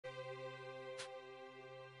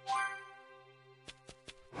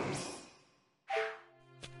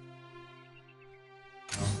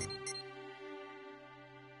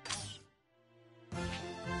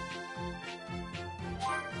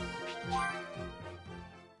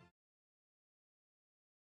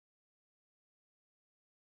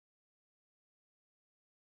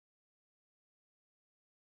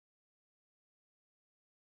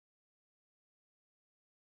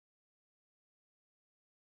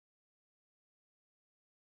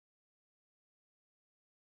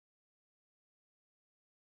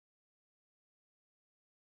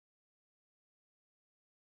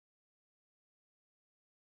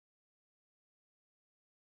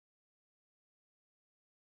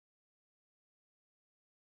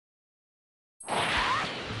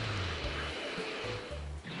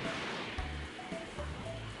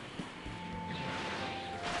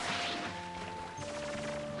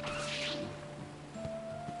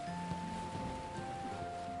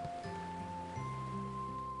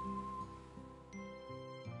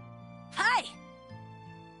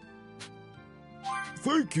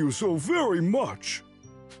Thank you so very much.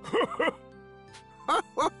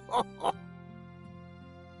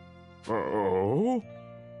 Oh?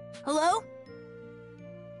 Hello?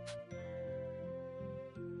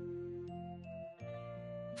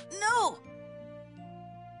 No!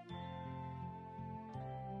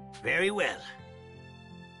 Very well.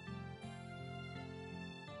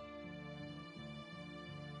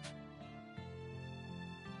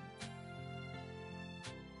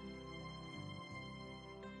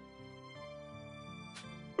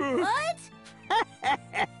 What?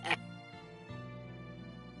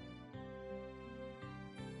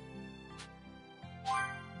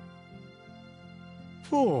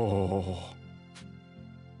 Oh.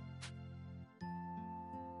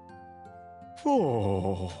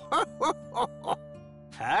 Oh.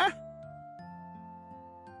 Huh?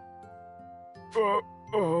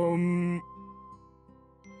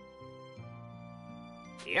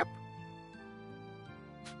 Yep.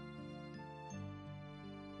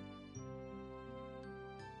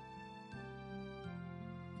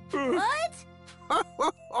 What?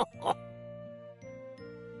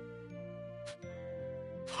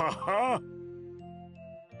 Haha.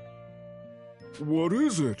 What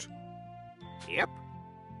is it? Yep.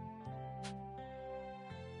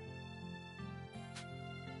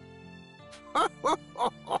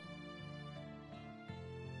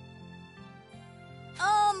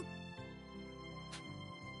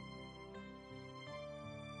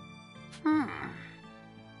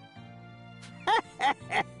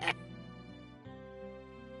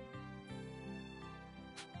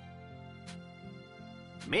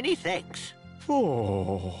 Many thanks.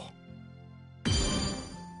 Oh.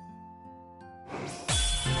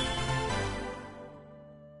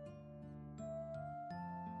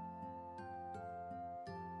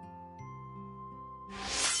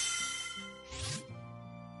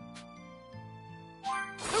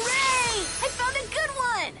 Hooray! I found a good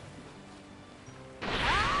one!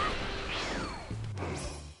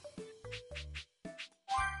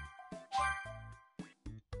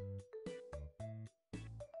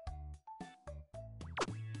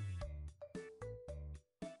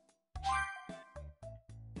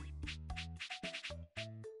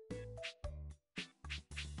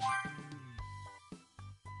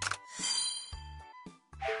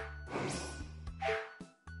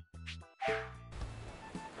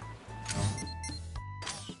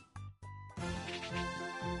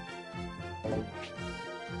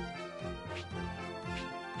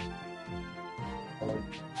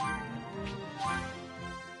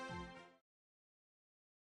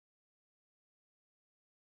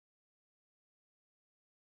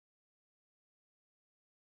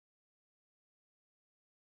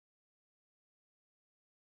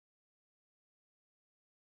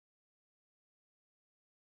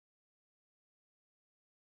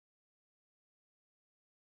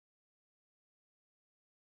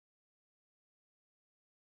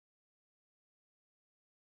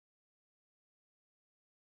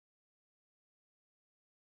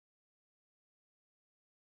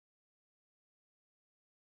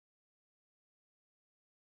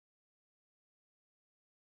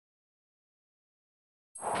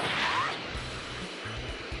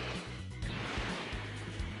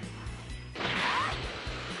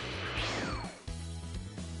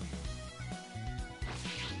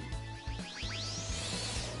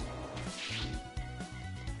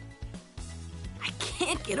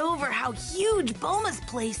 Can't get over how huge Boma's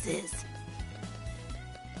place is.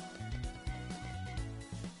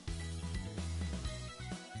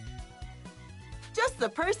 Just the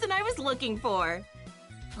person I was looking for.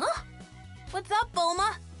 Huh? What's up,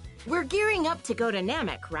 Boma? We're gearing up to go to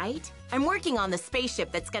Namek, right? I'm working on the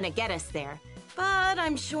spaceship that's gonna get us there. But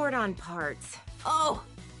I'm short on parts. Oh,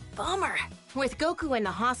 bummer. With Goku in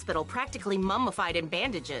the hospital practically mummified in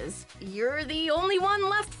bandages, you're the only one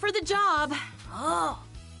left for the job. Oh,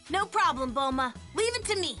 no problem, Boma. Leave it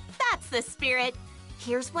to me. That's the spirit.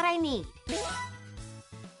 Here's what I need.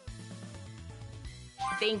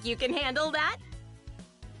 Think you can handle that?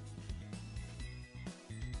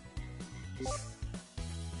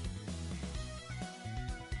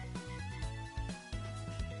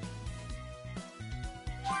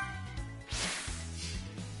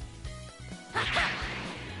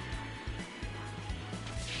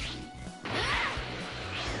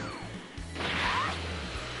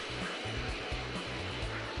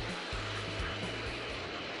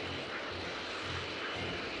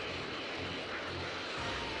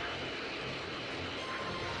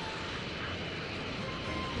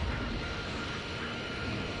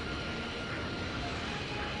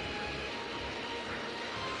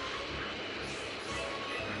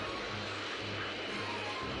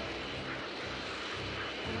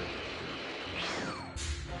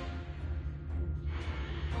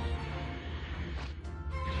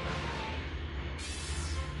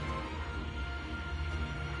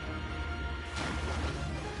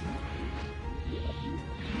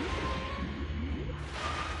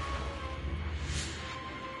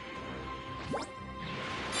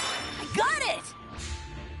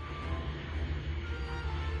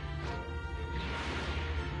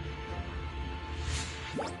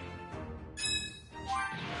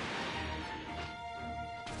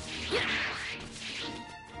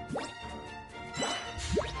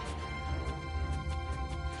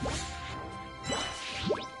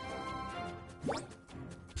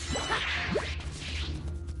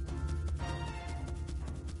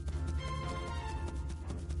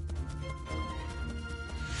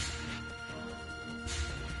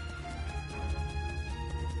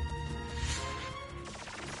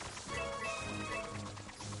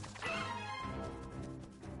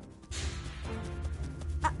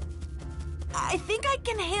 I think I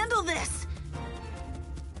can handle this.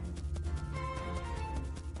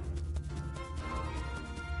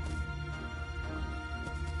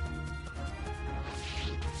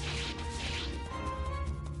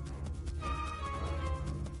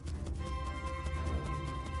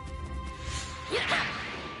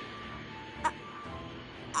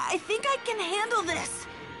 I think I can handle this.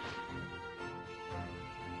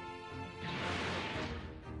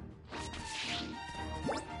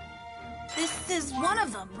 This is one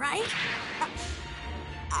of them, right?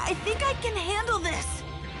 I think I can handle this.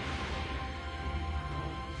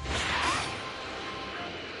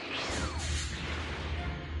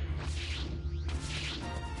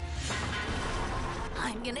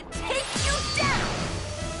 I'm gonna take you down!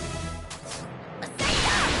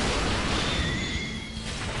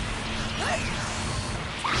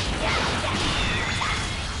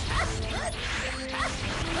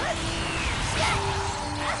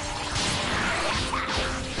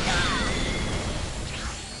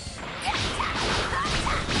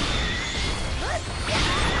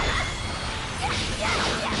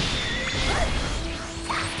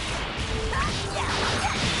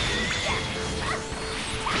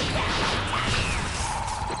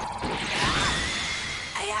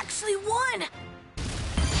 I actually won!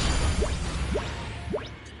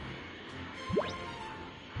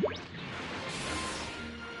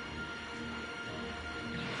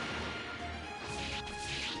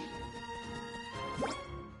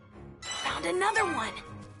 Found another one!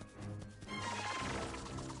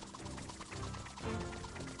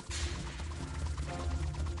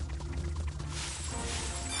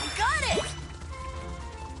 I got it!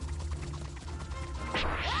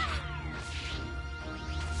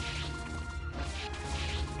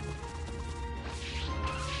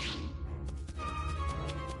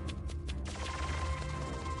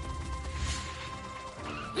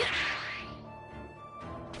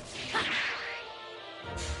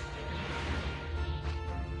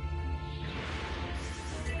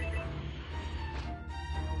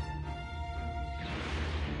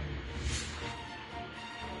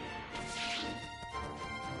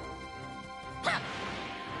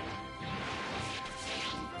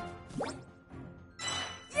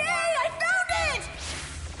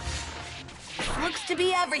 Looks to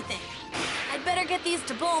be everything. I'd better get these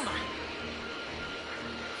to Bulma.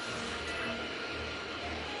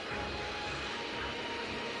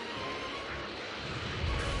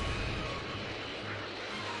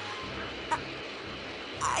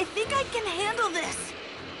 I think I can handle this.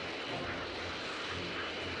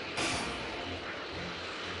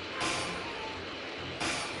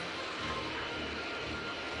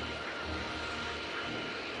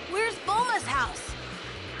 Where's Bulma's house?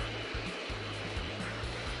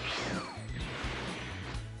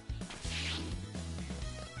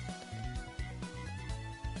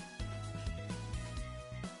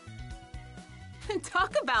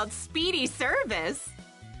 Talk about speedy service.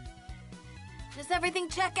 Does everything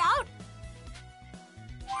check out?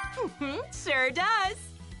 Sure does.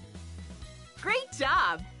 Great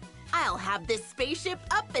job. I'll have this spaceship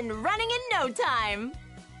up and running in no time.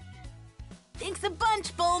 Thanks a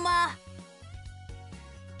bunch, Bulma.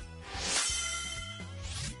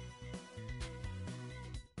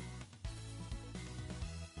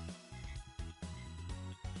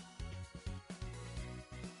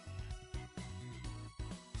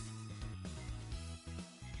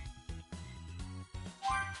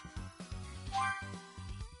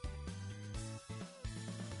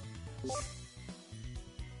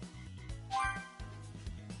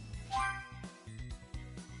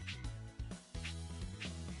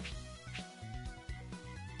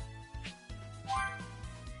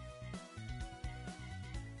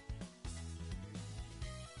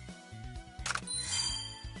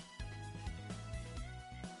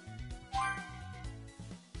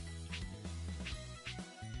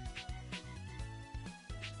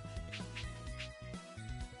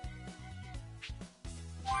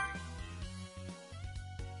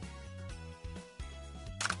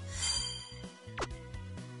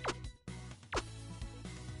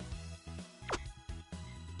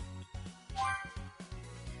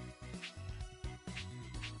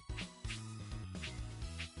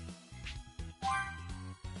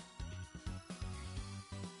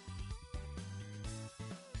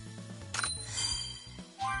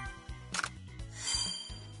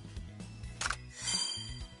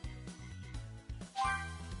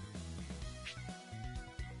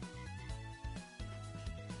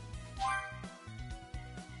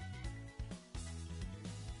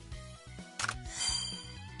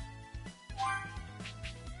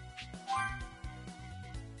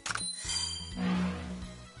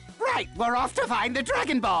 right, we're off to find the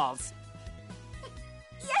Dragon Balls.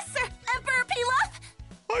 Yes, sir, Emperor Pilaf!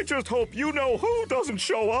 I just hope you know who doesn't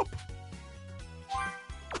show up.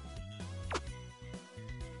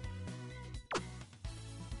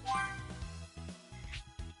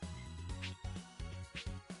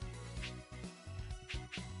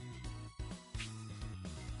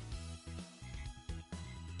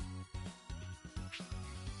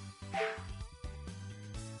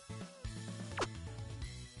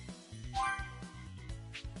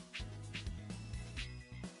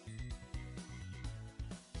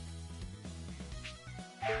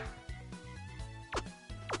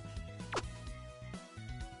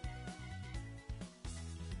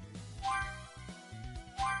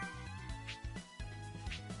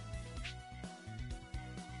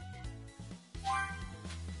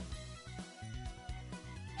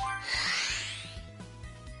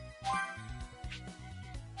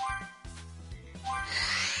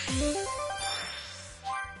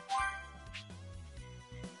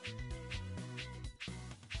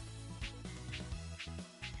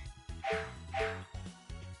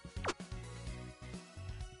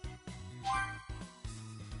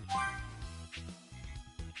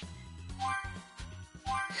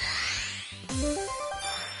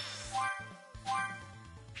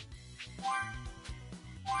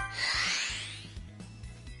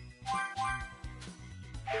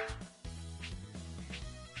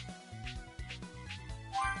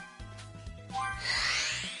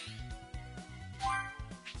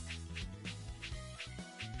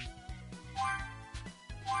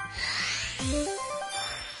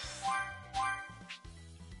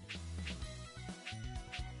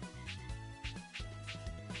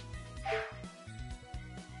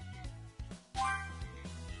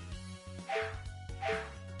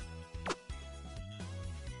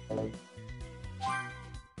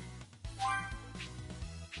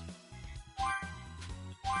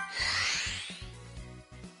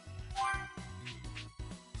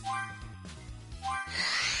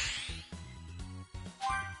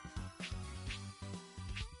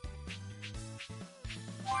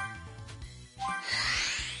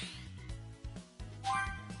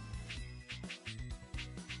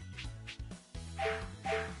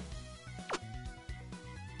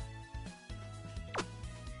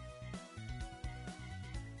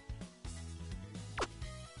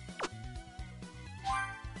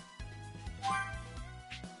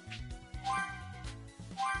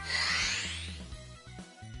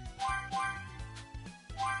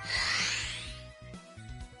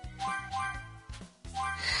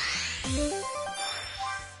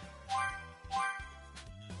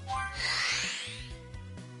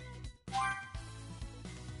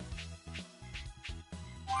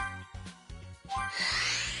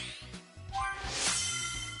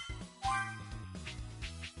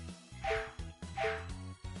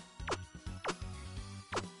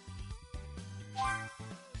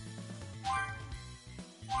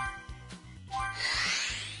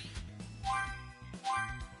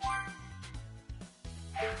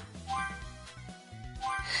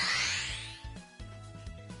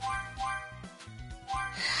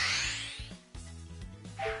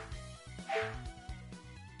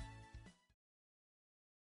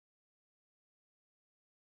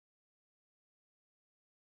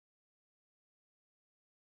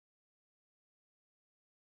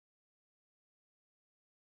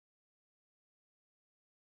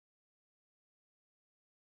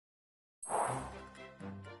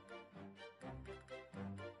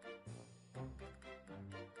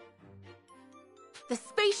 The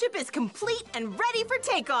spaceship is complete and ready for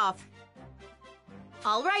takeoff.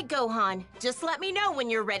 All right, Gohan. Just let me know when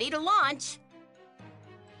you're ready to launch.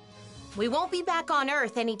 We won't be back on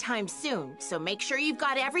Earth anytime soon, so make sure you've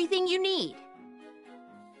got everything you need.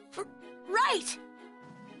 Right!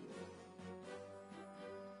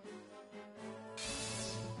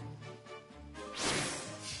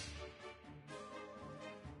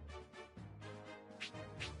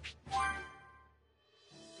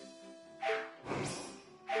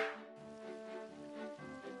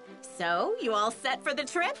 So, you all set for the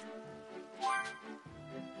trip?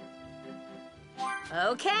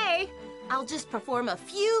 Okay. I'll just perform a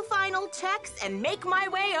few final checks and make my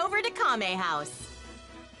way over to Kame House.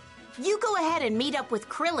 You go ahead and meet up with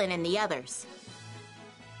Krillin and the others.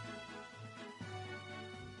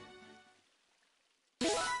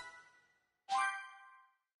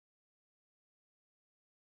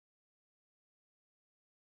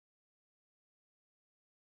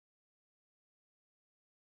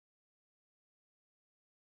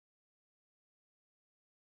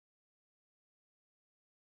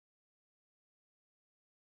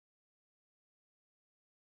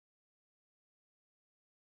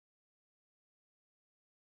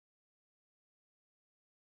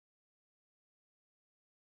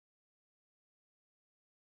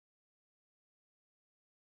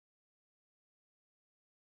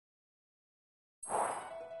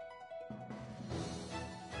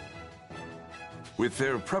 With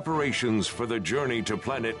their preparations for the journey to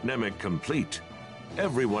planet Namek complete,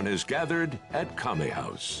 everyone is gathered at Kame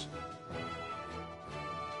House.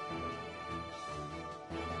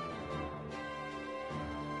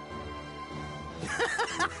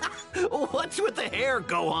 What's with the hair,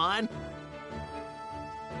 Gohan?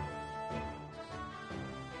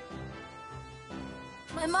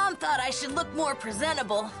 My mom thought I should look more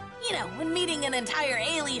presentable. You know, when meeting an entire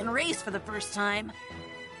alien race for the first time.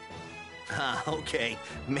 Okay.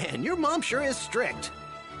 Man, your mom sure is strict.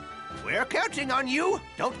 We're counting on you.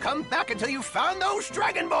 Don't come back until you've found those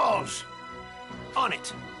Dragon Balls. On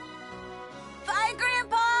it. Bye,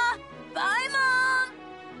 Grandpa! Bye, Mom!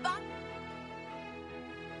 Bye.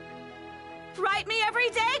 Write me every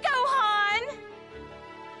day, Gohan!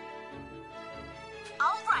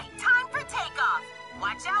 All right, time for takeoff.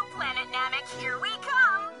 Watch out, Planet Namek, here we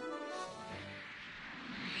come!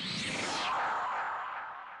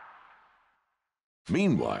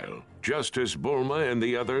 Meanwhile, just as Bulma and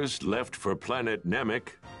the others left for planet Namek,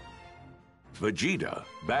 Vegeta,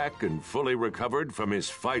 back and fully recovered from his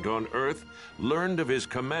fight on Earth, learned of his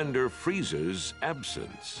commander Frieza's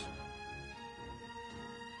absence.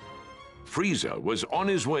 Frieza was on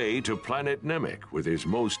his way to planet Namek with his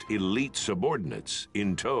most elite subordinates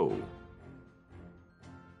in tow.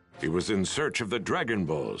 He was in search of the Dragon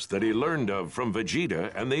Balls that he learned of from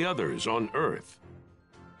Vegeta and the others on Earth.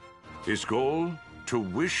 His goal? To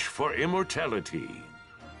wish for immortality.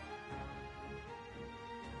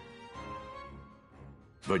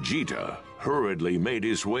 Vegeta hurriedly made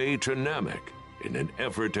his way to Namek in an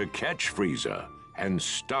effort to catch Frieza and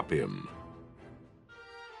stop him.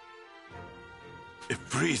 If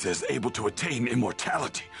Frieza is able to attain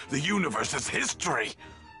immortality, the universe is history.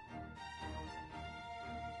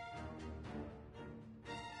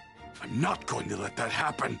 I'm not going to let that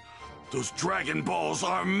happen. Those Dragon Balls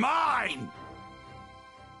are mine!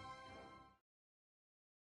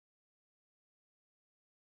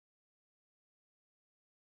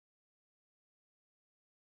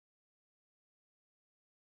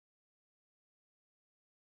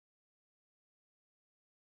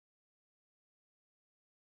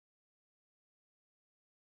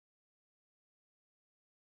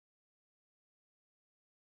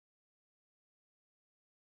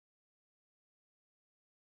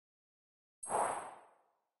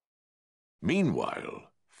 Meanwhile,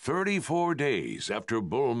 34 days after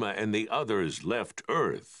Bulma and the others left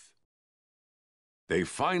Earth, they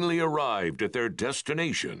finally arrived at their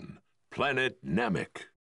destination, planet Namek.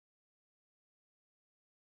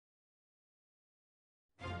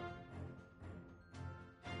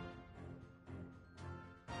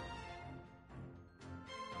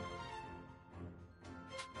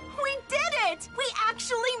 We did it! We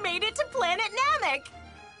actually made it to planet Namek!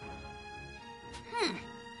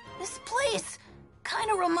 This place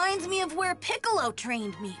kind of reminds me of where Piccolo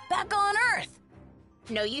trained me, back on Earth.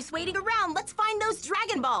 No use waiting around. Let's find those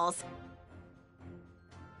Dragon Balls.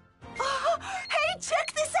 Hey,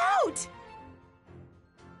 check this out!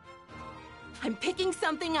 I'm picking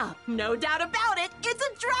something up. No doubt about it. It's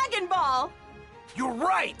a Dragon Ball. You're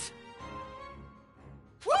right!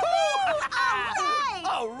 Woohoo!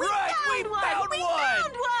 All right, we found We one!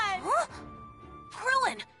 found one! Huh?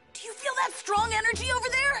 Krillin, do you feel that strong energy over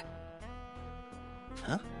there?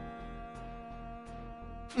 Huh?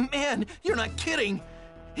 Man, you're not kidding!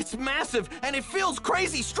 It's massive, and it feels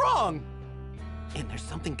crazy strong! And there's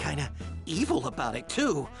something kinda evil about it,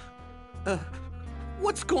 too.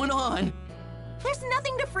 What's going on? There's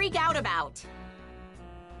nothing to freak out about.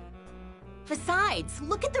 Besides,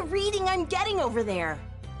 look at the reading I'm getting over there.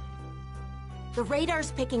 The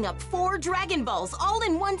radar's picking up 4 Dragon Balls all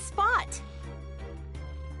in one spot.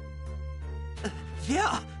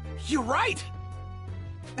 Yeah, you're right!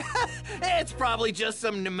 It's probably just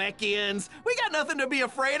some Namekians. We got nothing to be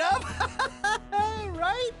afraid of,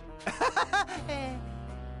 right?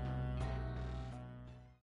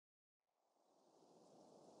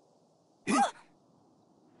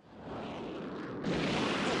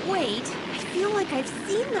 Wait, I feel like I've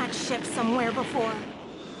seen that ship somewhere before.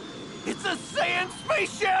 It's a Saiyan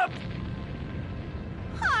spaceship!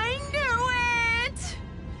 I knew it!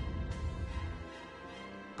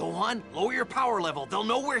 Go on, lower your power level. They'll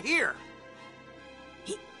know we're here.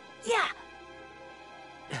 Yeah.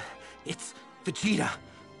 It's Vegeta.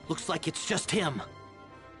 Looks like it's just him.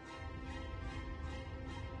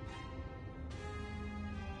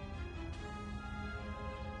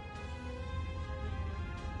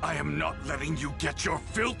 I am not letting you get your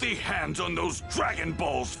filthy hands on those Dragon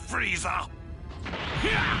Balls, Frieza!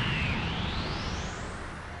 Yeah!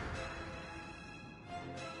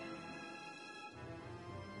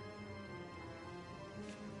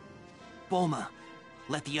 Bulma.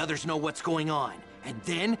 Let the others know what's going on, and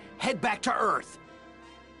then head back to Earth.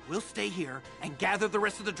 We'll stay here and gather the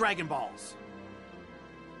rest of the Dragon Balls.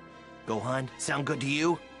 Gohan, sound good to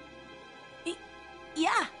you?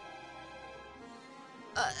 Yeah.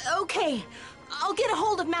 Okay. I'll get a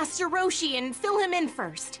hold of Master Roshi and fill him in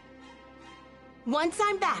first. Once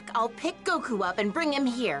I'm back, I'll pick Goku up and bring him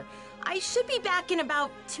here. I should be back in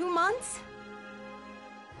about 2 months.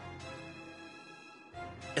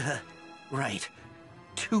 Right.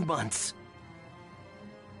 2 months.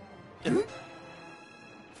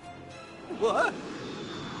 What?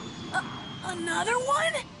 Another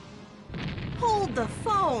one? Hold the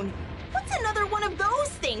phone. What's another one of those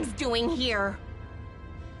things doing here?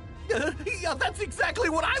 Yeah, that's exactly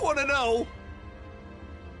what I want to know!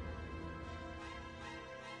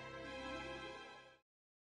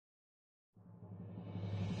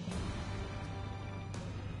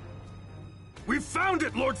 We found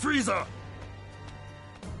it, Lord Frieza!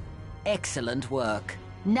 Excellent work.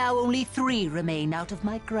 Now only 3 remain out of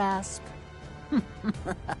my grasp.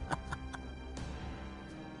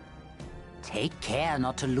 Take care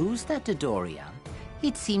not to lose that, Dodoria.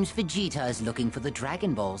 It seems Vegeta is looking for the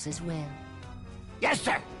Dragon Balls as well. Yes,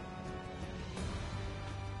 sir!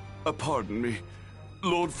 Pardon me,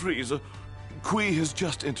 Lord Frieza. Qui has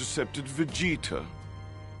just intercepted Vegeta.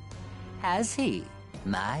 Has he?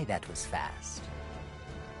 My, that was fast.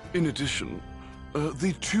 In addition,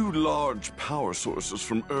 the 2 large power sources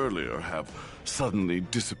from earlier have suddenly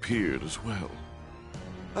disappeared as well.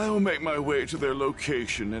 I will make my way to their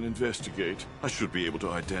location and investigate. I should be able to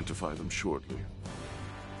identify them shortly.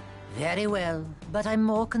 Very well, but I'm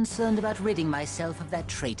more concerned about ridding myself of that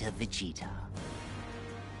traitor Vegeta.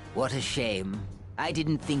 What a shame. I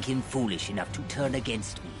didn't think him foolish enough to turn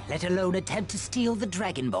against me, let alone attempt to steal the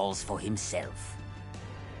Dragon Balls for himself.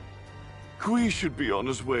 Qui should be on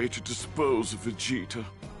his way to dispose of Vegeta.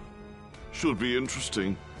 Should be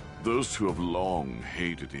interesting. Those 2 have long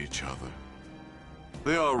hated each other.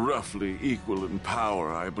 They are roughly equal in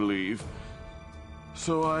power, I believe.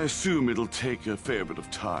 So I assume it'll take a fair bit of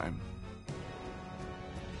time.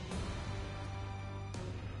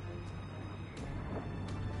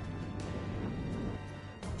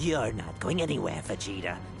 You're not going anywhere,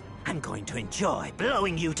 Vegeta. I'm going to enjoy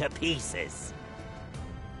blowing you to pieces.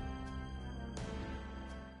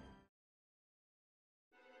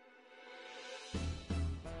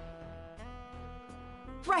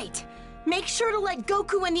 Right. Make sure to let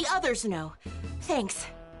Goku and the others know. Thanks.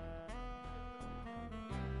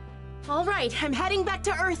 All right, I'm heading back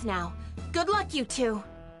to Earth now. Good luck, you 2.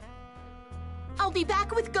 I'll be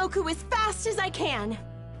back with Goku as fast as I can.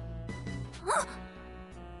 Huh?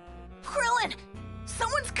 Krillin!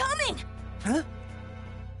 Someone's coming! Huh?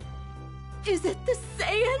 Is it the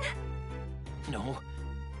Saiyan? No.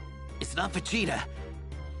 It's not Vegeta.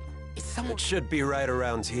 It's someone... It should be right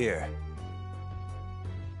around here.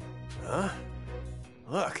 Huh?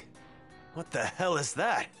 Look. What the hell is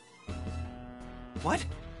that? What?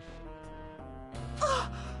 Oh,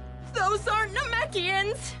 those aren't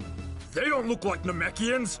Namekians! They don't look like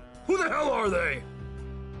Namekians! Who the hell are they?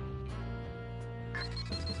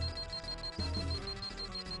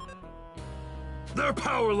 Their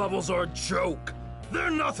power levels are a joke!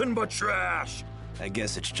 They're nothing but trash! I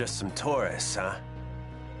guess it's just some tourists, huh?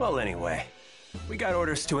 Well, anyway, we got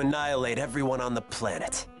orders to annihilate everyone on the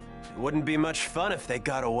planet. It wouldn't be much fun if they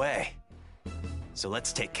got away. So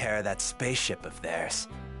let's take care of that spaceship of theirs.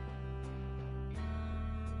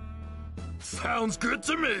 Sounds good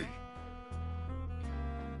to me!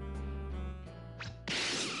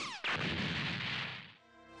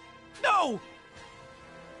 No!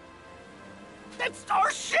 That's our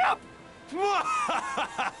ship!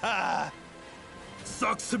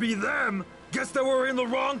 Sucks to be them! Guess they were in the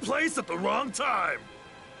wrong place at the wrong time!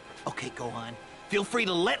 Okay, Gohan. Feel free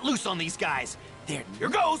to let loose on these guys. There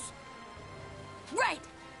goes! Right!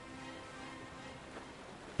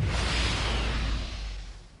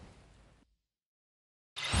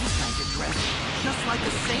 These guys are dressed just like the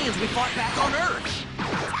Saiyans we fought back on Earth!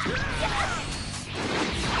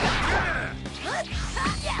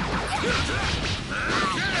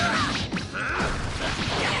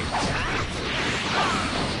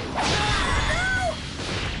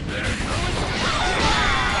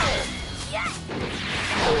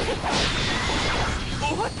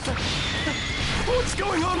 What the... What's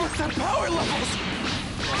going on with their power levels?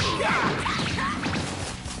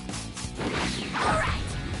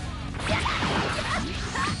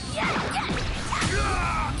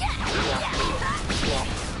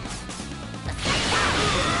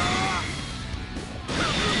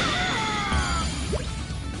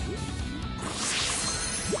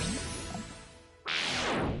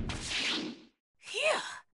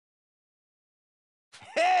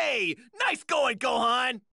 me! Nice going,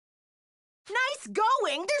 Gohan! Nice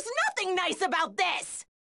going? There's nothing nice about this!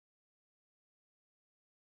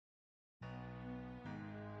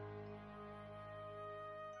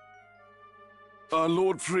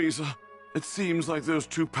 Lord Frieza, it seems like those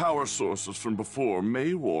two power sources from before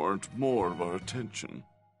may warrant more of our attention.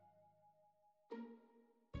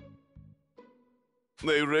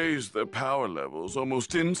 They raised their power levels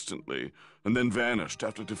almost instantly, and then vanished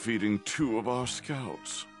after defeating two of our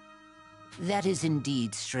scouts. That is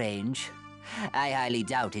indeed strange. I highly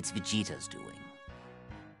doubt it's Vegeta's doing.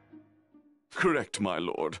 Correct, my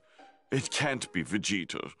lord. It can't be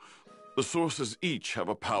Vegeta. The sources each have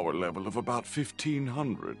a power level of about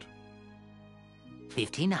 1,500.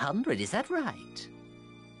 1,500, is that right?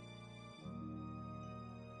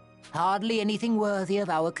 Hardly anything worthy of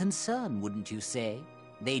our concern, wouldn't you say?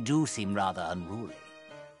 They do seem rather unruly.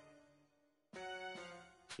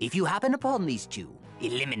 If you happen upon these two,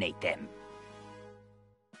 eliminate them.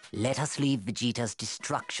 Let us leave Vegeta's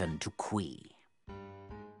destruction to Kui.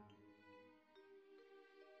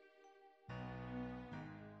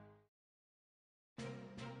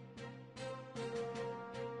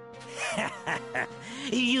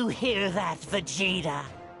 You hear that, Vegeta?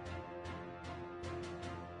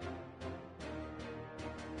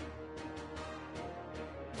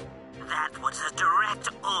 That was a direct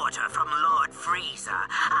order from Lord Frieza.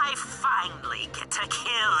 I finally get to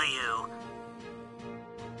kill you.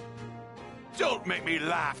 Don't make me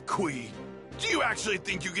laugh, Kui. Do you actually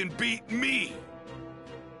think you can beat me?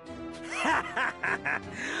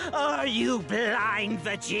 Are you blind,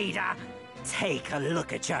 Vegeta? Take a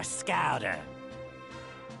look at your scouter.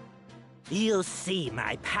 You'll see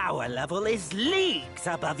my power level is leagues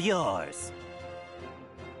above yours.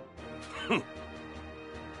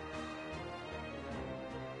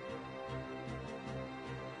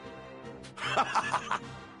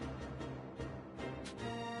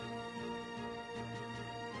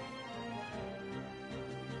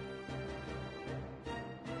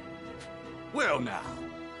 Well now.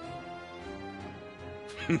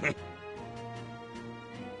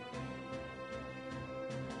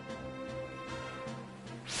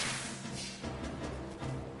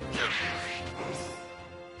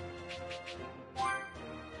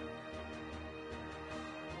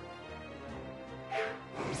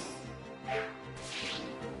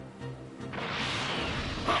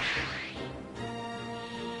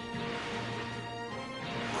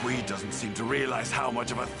 Kui doesn't seem to realize how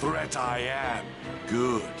much of a threat I am.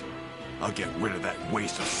 Good. I'll get rid of that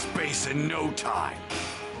waste of space in no time.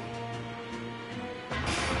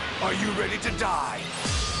 Are you ready to die?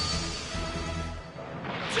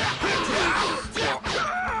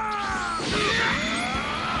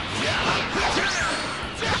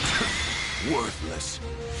 Worthless.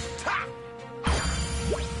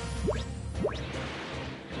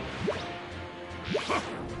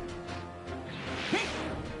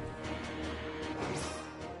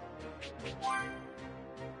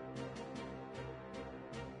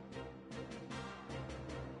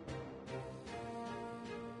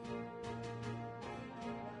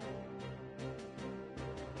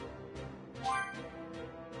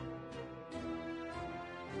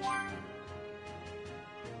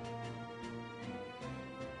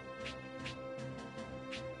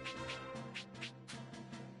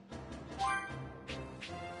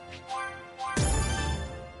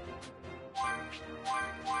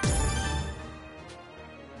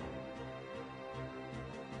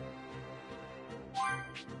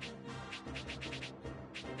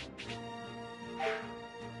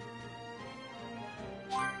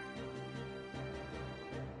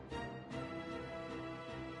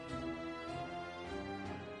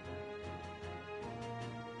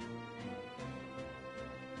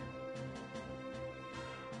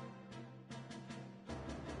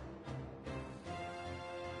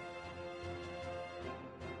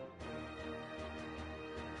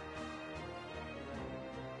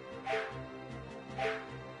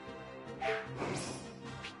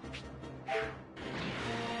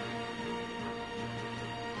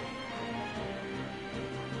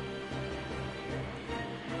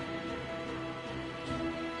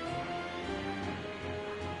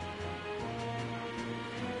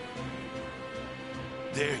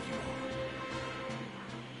 There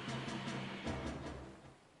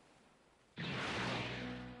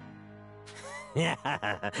you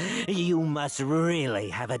are. You must really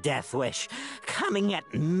have a death wish. Coming at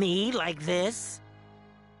me like this?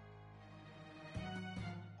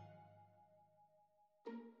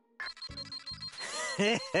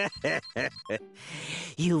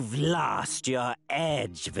 You've lost your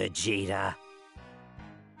edge, Vegeta.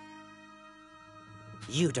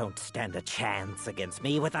 You don't stand a chance against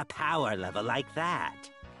me with a power level like that.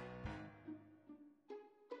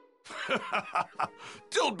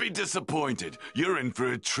 Don't be disappointed. You're in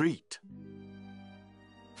for a treat.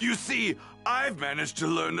 You see, I've managed to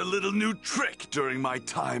learn a little new trick during my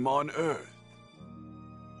time on Earth.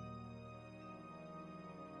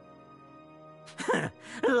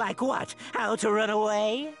 Like what? How to run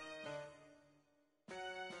away?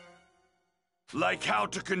 Like how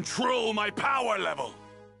to control my power level.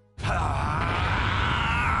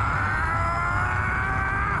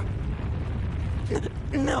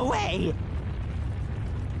 No way!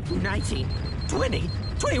 19, 20,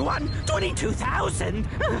 21, 22,000!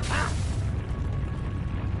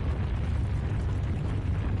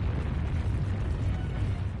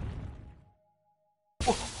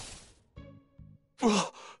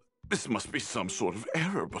 Well, this must be some sort of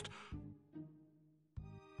error, but...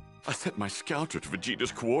 I set my scouter to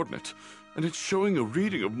Vegeta's coordinate, and it's showing a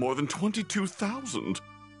reading of more than 22,000.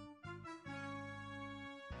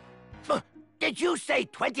 Did you say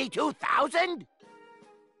 22,000?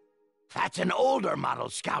 That's an older model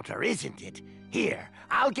scouter, isn't it? Here,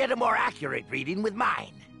 I'll get a more accurate reading with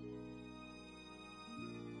mine.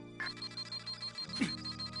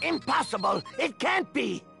 Impossible! It can't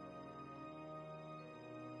be!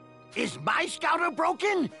 Is my scouter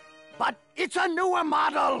broken? But it's a newer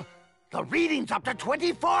model! The reading's up to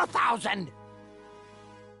 24,000!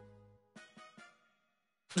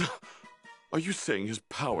 Are you saying his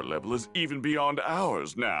power level is even beyond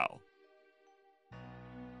ours now?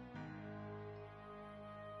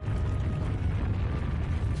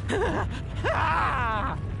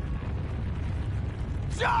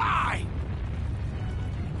 Die!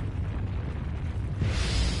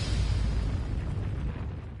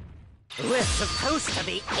 We're supposed to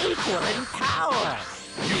be equal in power!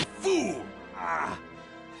 You fool!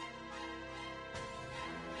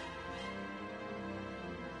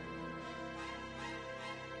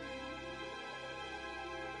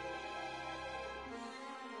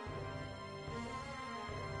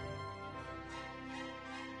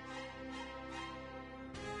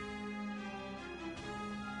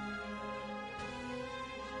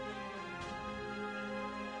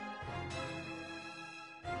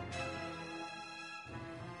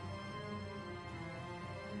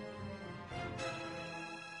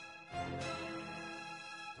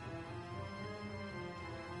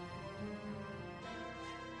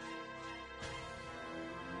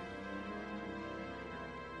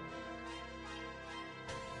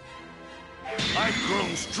 I've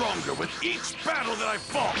grown stronger with each battle that I've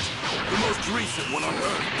fought. The most recent one on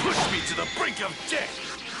Earth pushed me to the brink of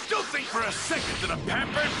death. Don't think for a second that a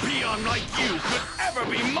pampered peon like you could ever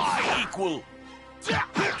be my equal. Out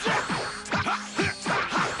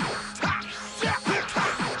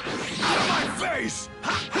of my face!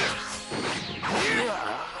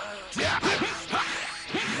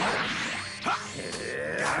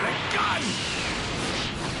 Got a gun!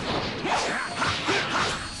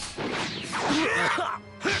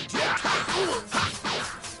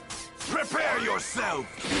 Prepare yourself!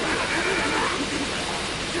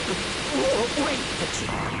 Wait,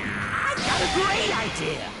 Vegeta. I've got a great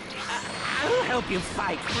idea! I'll help you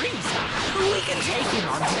fight Frieza. We can take him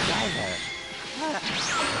on together.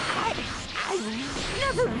 I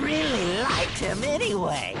never really liked him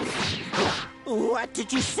anyway. What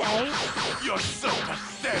did you say? You're so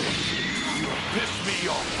pathetic! You pissed me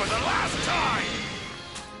off for the last time!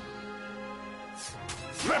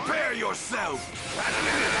 Prepare yourself!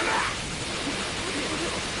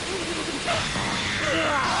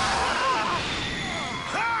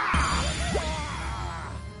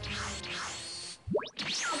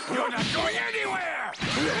 You're not going anywhere!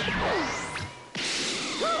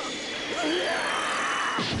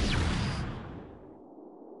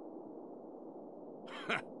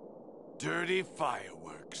 Dirty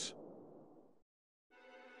fireworks.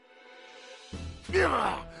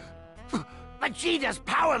 Vegeta's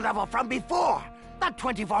power level from before! That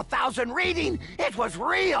 24,000 reading, it was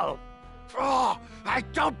real! Oh, I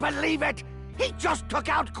don't believe it! He just took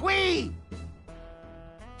out Qui!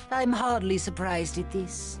 I'm hardly surprised at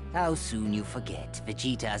this. How soon you forget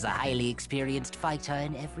Vegeta is a highly experienced fighter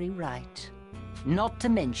in every right. Not to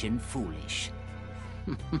mention foolish.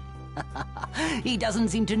 He doesn't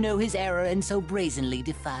seem to know his error and so brazenly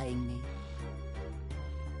defying me.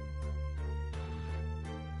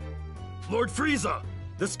 Lord Frieza!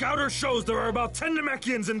 The scouter shows there are about 10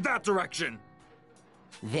 Namekians in that direction!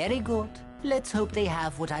 Very good. Let's hope they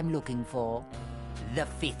have what I'm looking for. The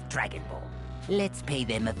 5th Dragon Ball. Let's pay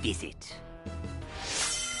them a visit.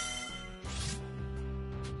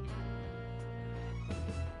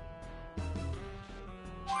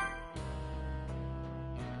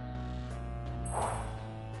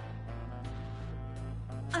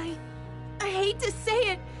 hate to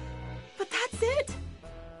say it, but that's it.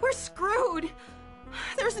 We're screwed.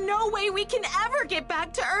 There's no way we can ever get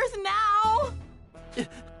back to Earth now.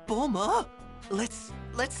 Bulma, let's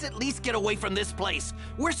at least get away from this place.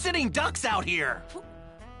 We're sitting ducks out here.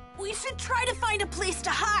 We should try to find a place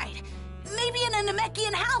to hide. Maybe in a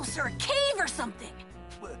Namekian house or a cave or something.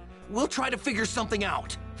 We'll try to figure something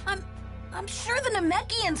out. I'm sure the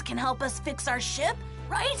Namekians can help us fix our ship,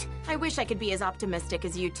 right? I wish I could be as optimistic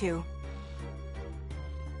as you two.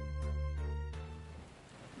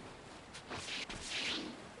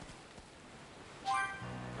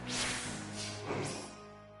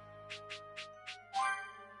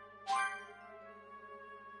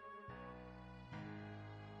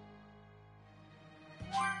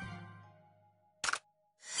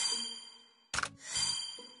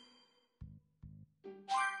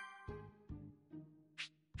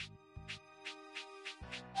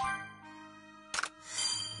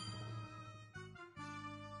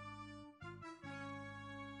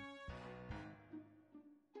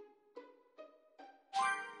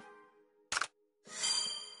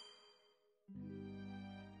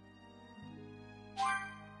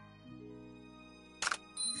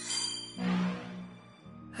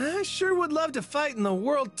 I sure would love to fight in the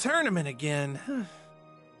World Tournament again.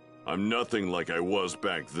 I'm nothing like I was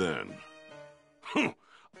back then.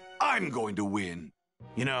 I'm going to win.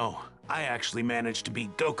 You know, I actually managed to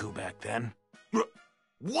beat Goku back then.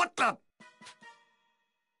 What the?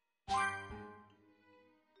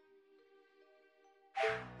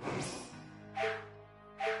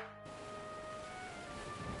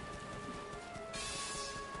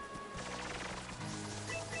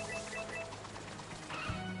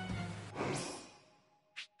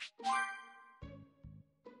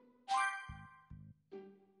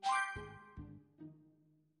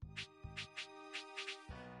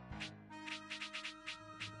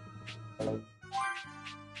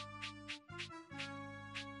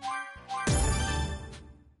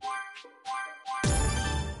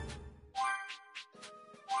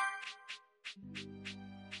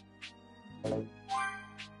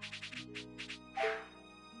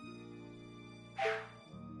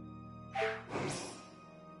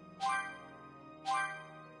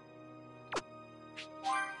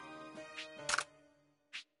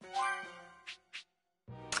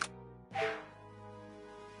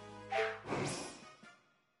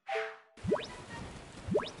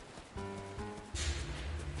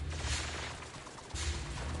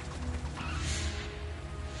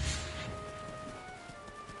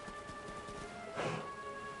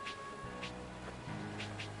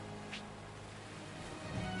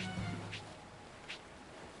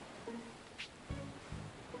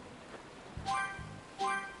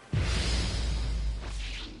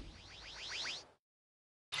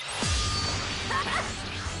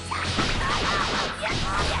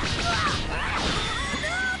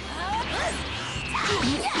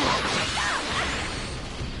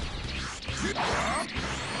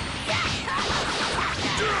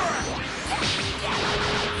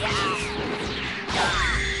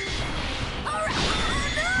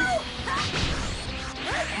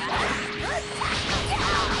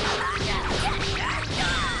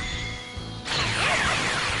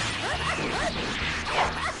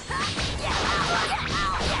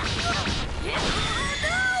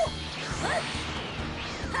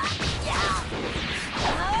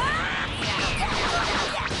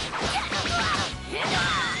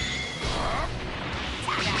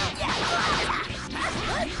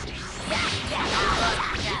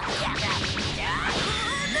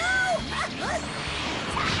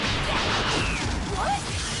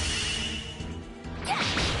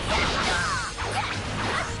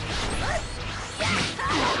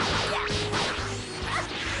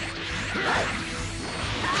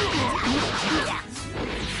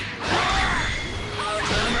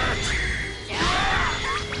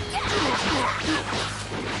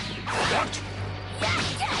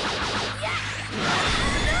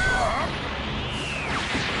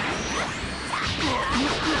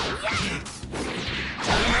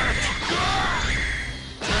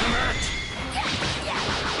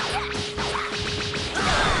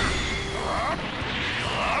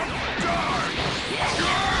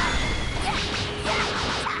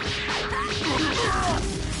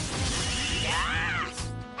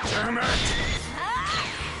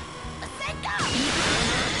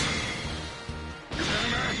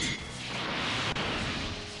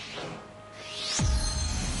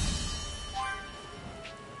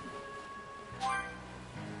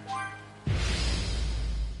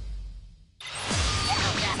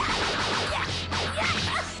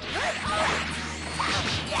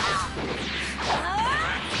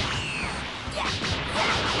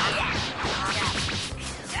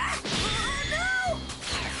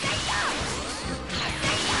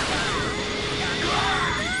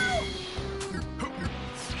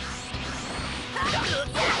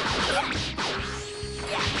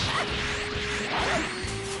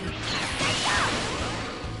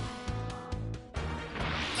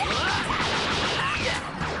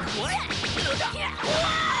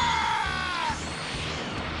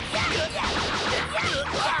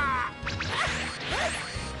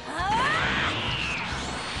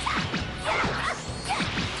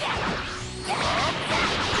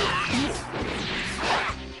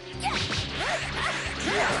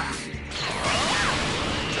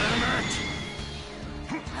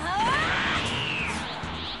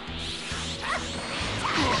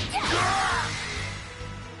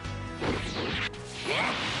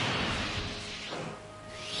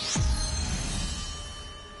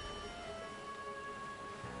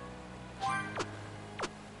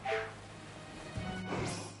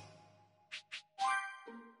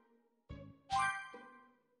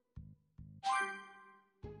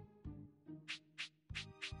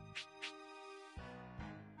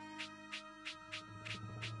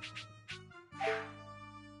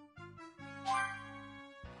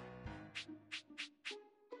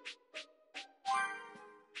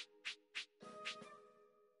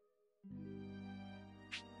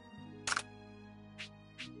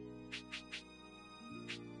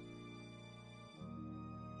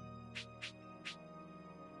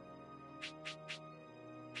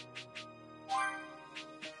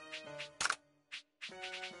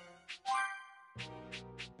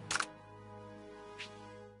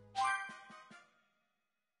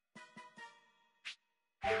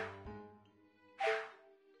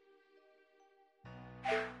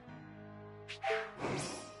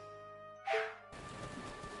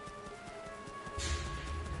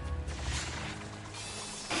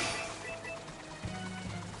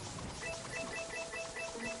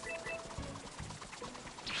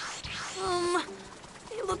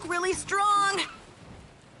 They look really strong.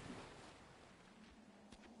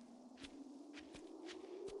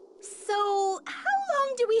 So, how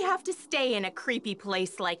long do we have to stay in a creepy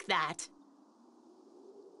place like that?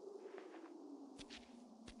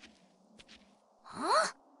 Huh?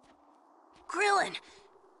 Krillin,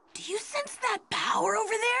 do you sense that power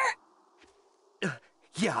over there?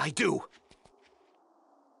 Yeah, I do.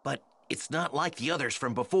 But it's not like the others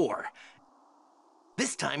from before.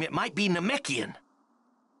 This time it might be Namekian.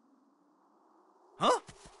 Huh?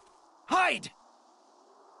 Hide!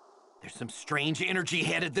 There's some strange energy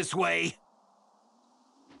headed this way.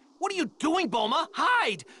 What are you doing, Bulma?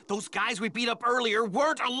 Hide! Those guys we beat up earlier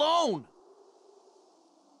weren't alone!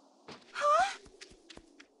 Huh?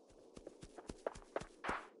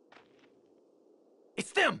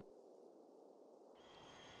 It's them!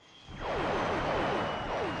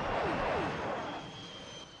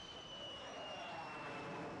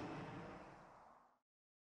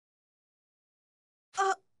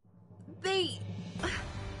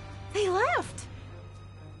 They left.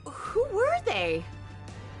 Who were they?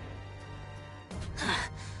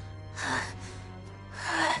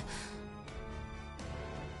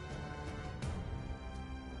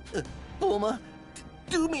 Bulma,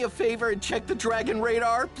 do me a favor and check the dragon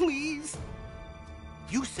radar, please.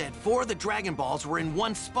 You said 4 of the Dragon Balls were in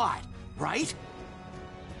one spot, right?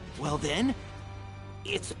 Well then,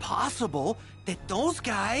 it's possible that those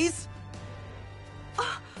guys...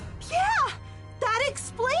 Yeah! That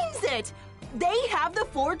explains it! They have the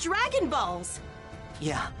 4 Dragon Balls!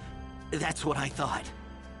 Yeah, that's what I thought.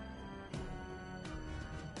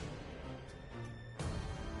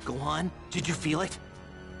 Go on, did you feel it?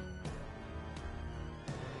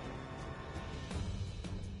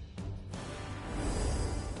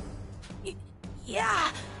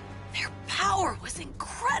 Yeah, their power was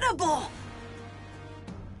incredible.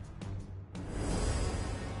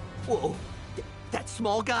 Whoa, that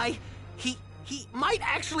small guy, he might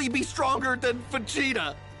actually be stronger than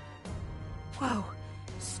Vegeta. Whoa,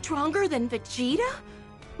 stronger than Vegeta?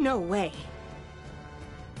 No way.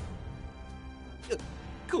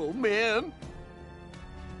 Cool, man.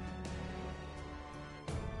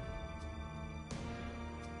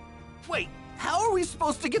 Wait, how are we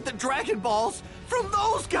supposed to get the Dragon Balls from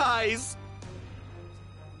those guys?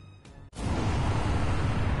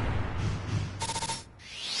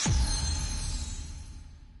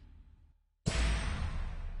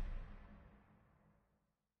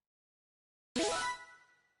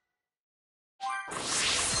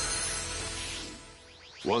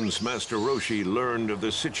 Once Master Roshi learned of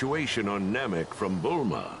the situation on Namek from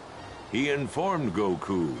Bulma, he informed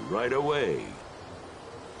Goku right away.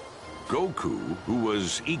 Goku, who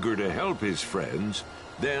was eager to help his friends,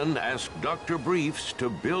 then asked Dr. Briefs to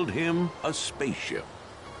build him a spaceship.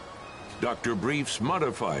 Dr. Briefs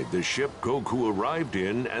modified the ship Goku arrived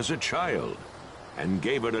in as a child and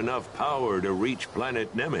gave it enough power to reach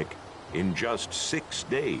planet Namek in just 6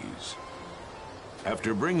 days.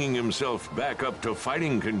 After bringing himself back up to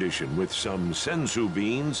fighting condition with some senzu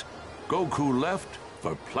beans, Goku left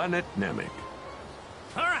for planet Namek.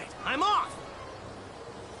 All right, I'm off!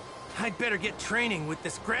 I'd better get training with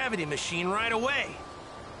this gravity machine right away.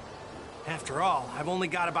 After all, I've only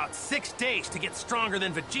got about 6 days to get stronger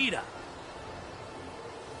than Vegeta.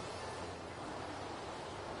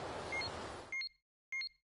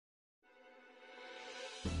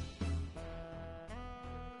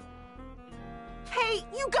 Hey,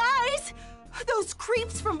 you guys! Those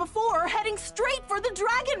creeps from before are heading straight for the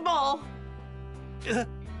Dragon Ball!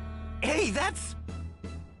 Hey, that's...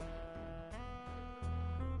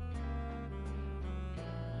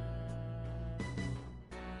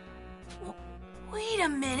 Wait a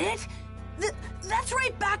minute. That's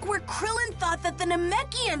right back where Krillin thought that the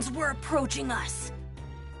Namekians were approaching us.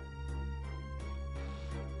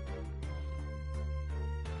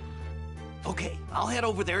 Okay, I'll head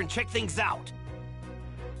over there and check things out.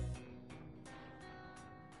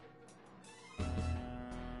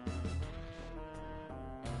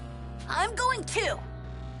 I'm going too.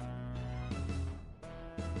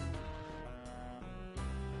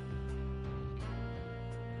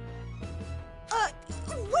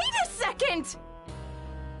 Wait a second!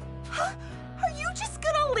 Huh? Are you just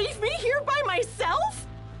gonna leave me here by myself?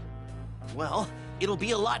 Well, it'll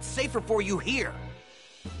be a lot safer for you here.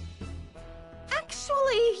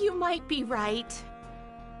 Actually, you might be right.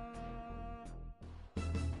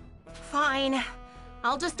 Fine.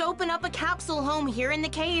 I'll just open up a capsule home here in the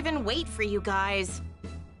cave and wait for you guys.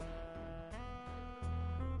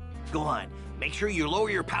 Go on, make sure you lower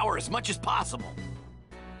your power as much as possible.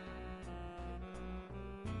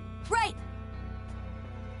 Right.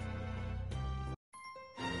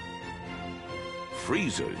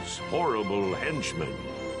 Frieza's horrible henchmen.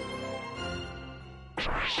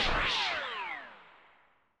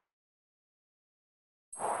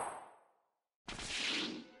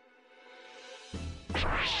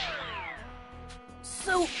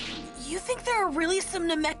 So, you think there are really some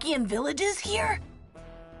Namekian villages here?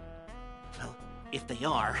 Well, if they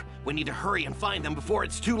are, we need to hurry and find them before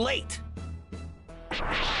it's too late.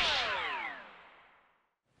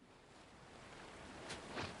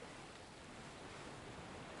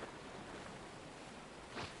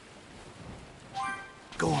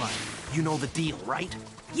 Go on. You know the deal, right?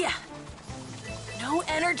 Yeah. No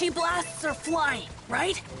energy blasts or flying,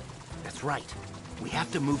 right? That's right. We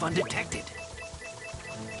have to move undetected.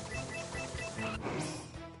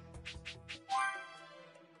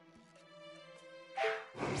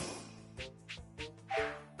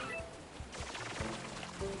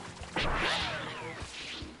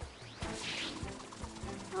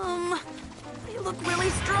 They look really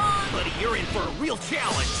strong. Buddy, you're in for a real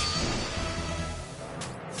challenge.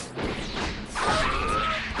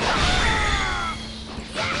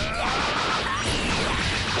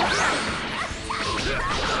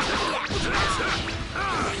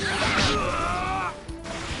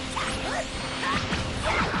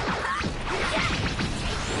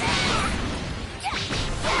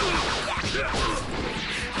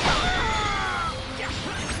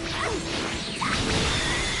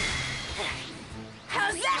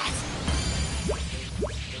 How's that?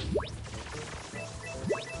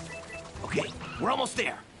 Okay, we're almost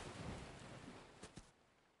there.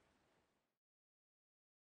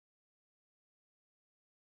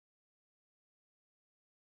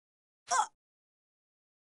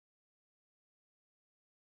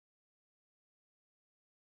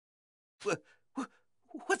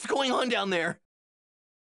 What's going on down there?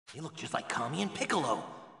 They look just like Kami and Piccolo.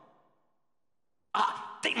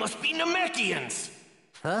 Ah, they must be Namekians!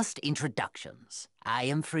 First, introductions. I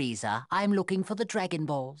am Frieza. I'm looking for the Dragon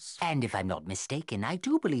Balls. And if I'm not mistaken, I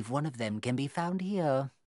do believe one of them can be found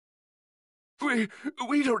here. We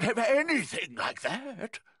don't have anything like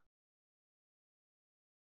that.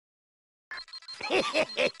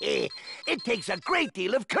 It takes a great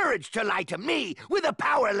deal of courage to lie to me with a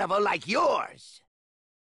power level like yours.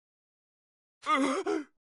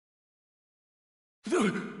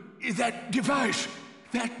 That device,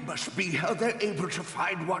 that must be how they're able to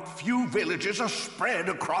find what few villages are spread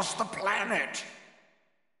across the planet.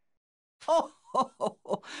 Oh, ho, ho,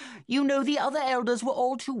 ho. You know, the other elders were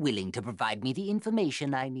all too willing to provide me the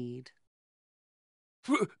information I need.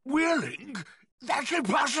 Willing? That's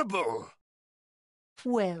impossible.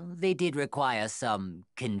 Well, they did require some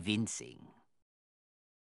convincing.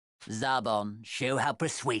 Zarbon, show how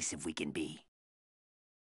persuasive we can be.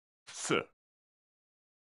 Sir.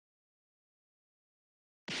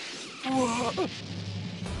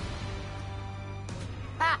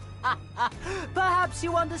 Perhaps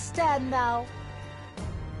you understand now.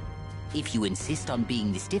 If you insist on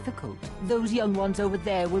being this difficult, those young ones over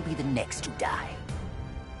there will be the next to die.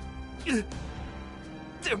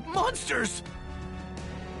 They're monsters!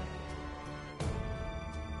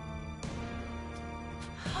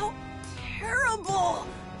 How terrible!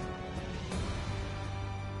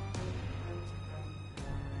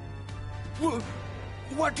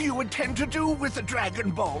 What do you intend to do with the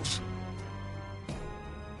Dragon Balls?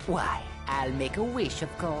 Why, I'll make a wish,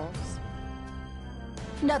 of course.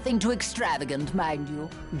 Nothing too extravagant, mind you.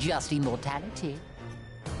 Just immortality.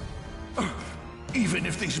 Even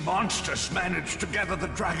if these monsters manage to gather the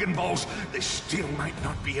Dragon Balls, they still might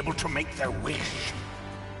not be able to make their wish.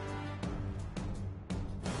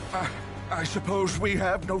 I suppose we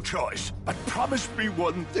have no choice, but promise me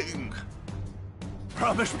one thing.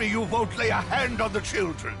 Promise me you won't lay a hand on the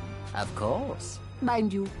children. Of course.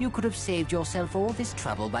 Mind you, you could have saved yourself all this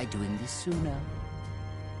trouble by doing this sooner.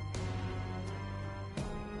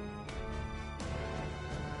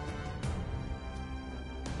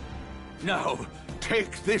 Now,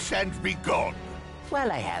 take this and be gone.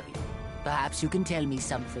 Well, I have you. Perhaps you can tell me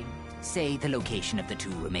something. Say the location of the 2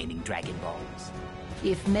 remaining Dragon Balls.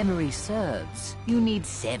 If memory serves, you need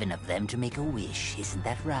 7 of them to make a wish, isn't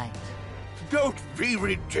that right? Don't be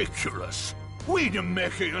ridiculous. We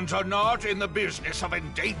Namekians are not in the business of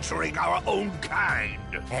endangering our own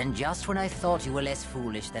kind. And just when I thought you were less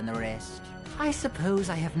foolish than the rest, I suppose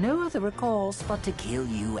I have no other recourse but to kill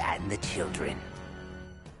you and the children.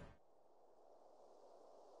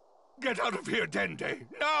 Get out of here, Dende!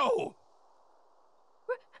 Now!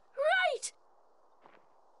 Right!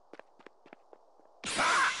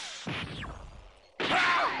 Ah!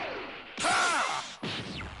 Ah! Ah!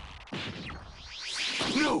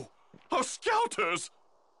 No! Our scouters!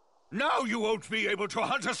 Now you won't be able to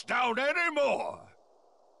hunt us down anymore!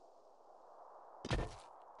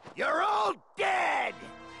 You're all dead!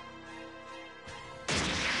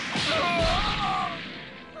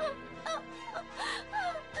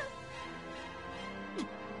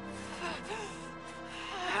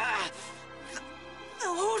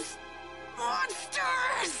 Those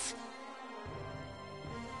monsters!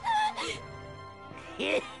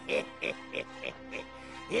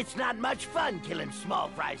 It's not much fun killing small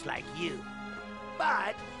fries like you.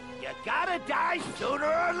 But you gotta die sooner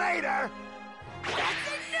or later. That's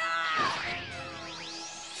enough!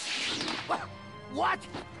 What?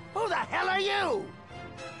 Who the hell are you?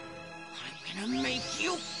 I'm gonna make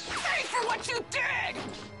you pay for what you did!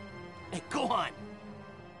 Hey, go on.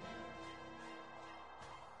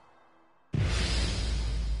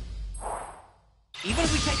 Even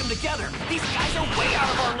if we take them together, these guys are way out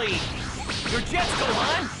of our league. Your jets, go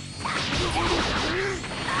on.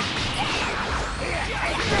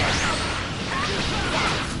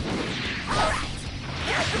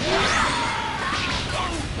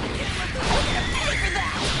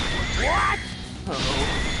 What? Uh-oh.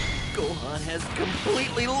 Gohan has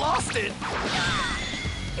completely lost it.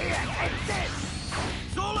 Here, take this!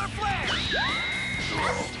 Solar flare!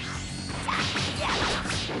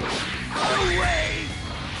 Away!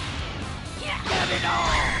 Get it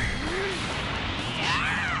all!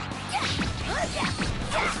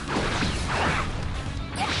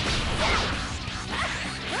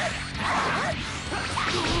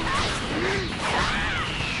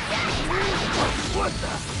 What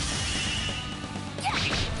the?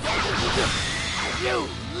 You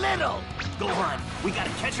little! Gohan, we gotta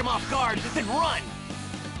catch him off guard, then run.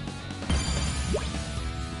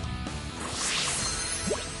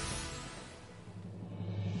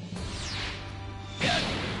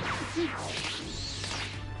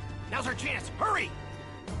 Now's our chance. Hurry!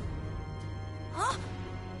 Huh?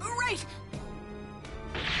 Right!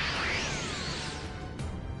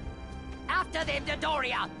 After them,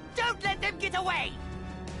 Dodoria! Don't let them get away!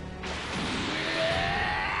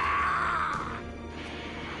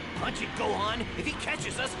 Punch it, Gohan. If he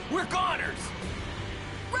catches us, we're goners.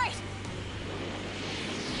 Right!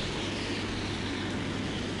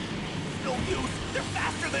 No use. They're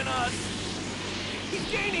faster than us. He's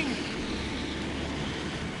gaining.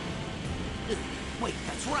 Wait,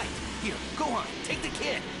 that's right. Here, Gohan, take the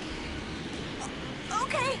kid.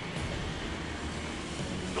 Okay!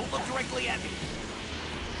 Don't look directly at me.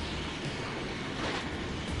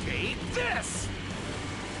 Take this!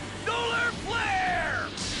 Solar flare!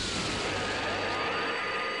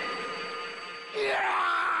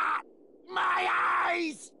 Yeah! My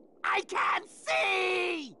eyes! I can't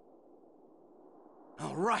see!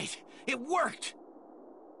 All right, it worked.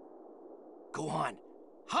 Gohan,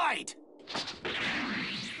 hide!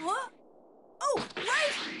 What? Oh,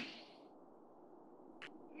 right!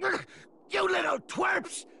 You little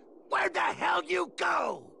twerps! Where'd the hell you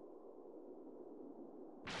go?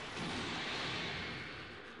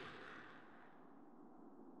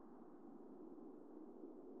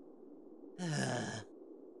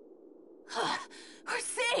 We're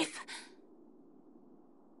safe!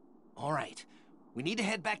 We need to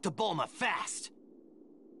head back to Bulma fast.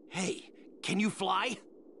 Hey, can you fly?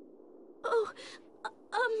 Oh,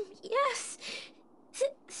 yes.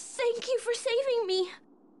 Thank you for saving me.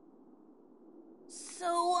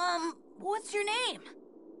 So, what's your name?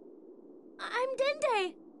 I'm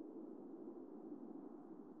Dende.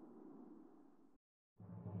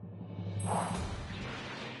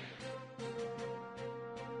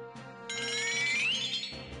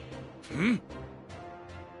 Hmm?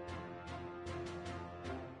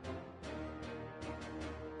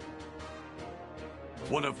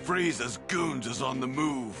 One of Frieza's goons is on the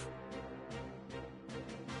move.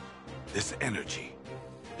 This energy,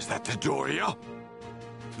 is that Dodoria?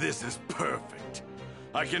 This is perfect.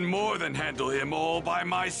 I can more than handle him all by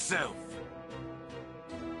myself.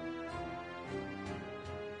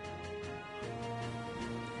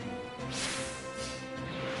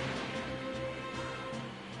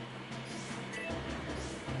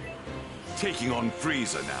 Taking on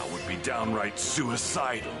Frieza now would be downright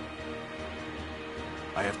suicidal.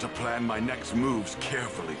 I have to plan my next moves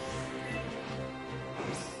carefully.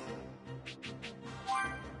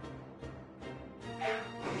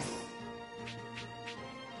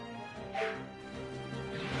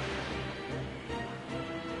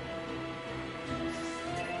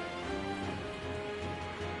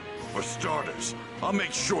 For starters, I'll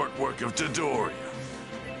make short work of Dodoria.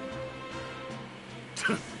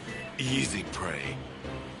 Easy prey.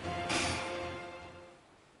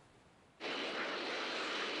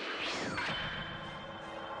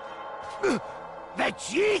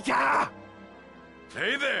 Vegeta!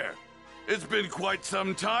 Hey there! It's been quite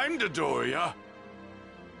some time, Dodoria.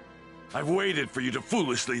 I've waited for you to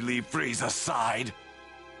foolishly leave Frieza's side.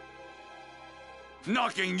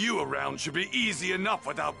 Knocking you around should be easy enough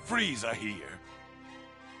without Frieza here.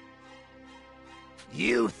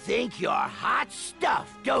 You think you're hot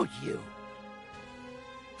stuff, don't you?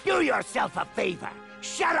 Do yourself a favor.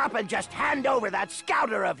 Shut up and just hand over that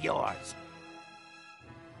scouter of yours.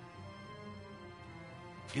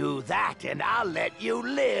 Do that and I'll let you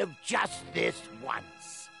live just this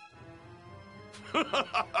once.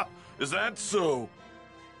 Is that so?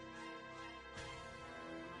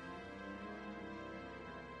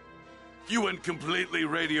 You went completely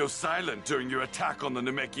radio silent during your attack on the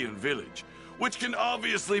Namekian village, which can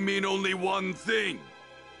obviously mean only one thing.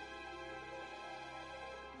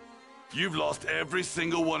 You've lost every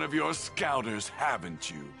single one of your scouters, haven't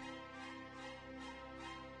you?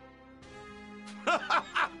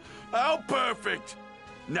 How perfect!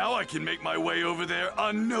 Now I can make my way over there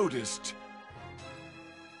unnoticed.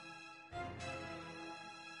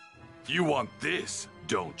 You want this,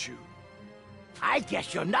 don't you? I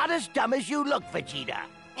guess you're not as dumb as you look, Vegeta.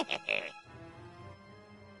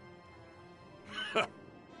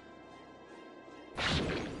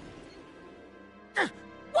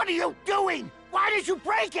 What are you doing? Why did you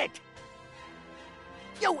break it?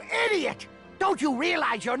 You idiot! Don't you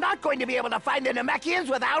realize you're not going to be able to find the Namekians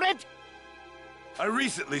without it? I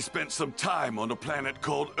recently spent some time on a planet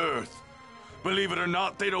called Earth. Believe it or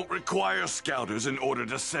not, they don't require scouters in order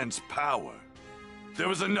to sense power. There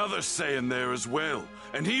was another Saiyan there as well,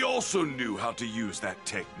 and he also knew how to use that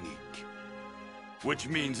technique. Which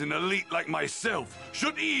means an elite like myself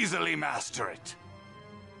should easily master it.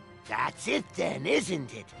 That's it then,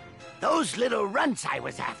 isn't it? Those little runts I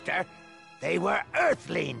was after, they were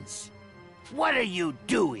Earthlings. What are you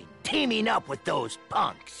doing, teaming up with those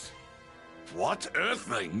punks? What?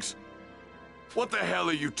 Earthlings? What the hell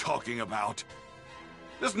are you talking about?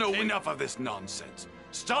 There's no enough of this nonsense.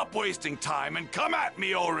 Stop wasting time and come at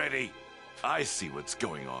me already! I see what's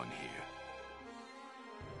going on here.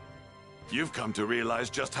 You've come to realize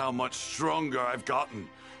just how much stronger I've gotten,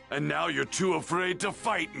 and now you're too afraid to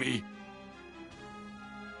fight me.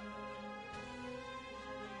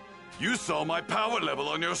 You saw my power level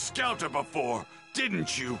on your scouter before,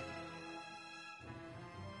 didn't you?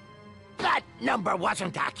 That number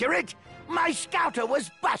wasn't accurate. My scouter was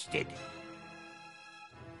busted.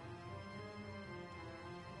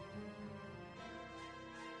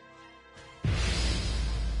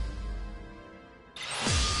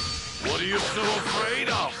 What are you so afraid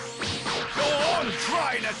of? Go on,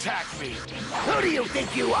 try and attack me! Who do you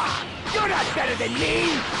think you are? You're not better than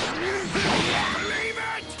me! Believe it!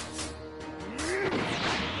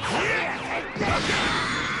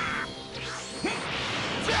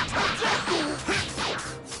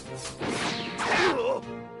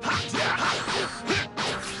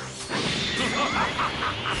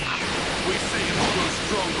 We Saiyans grow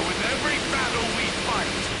stronger with every battle we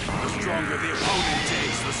fight. The stronger the opponent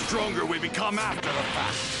is, the stronger we become after the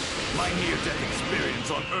fact. My near-death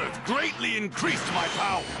experience on Earth greatly increased my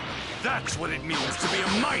power. That's what it means to be a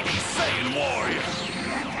mighty Saiyan warrior!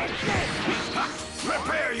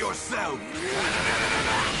 Prepare yourself!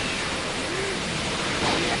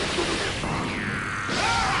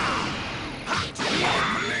 Do you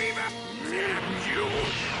believe it? Damn you!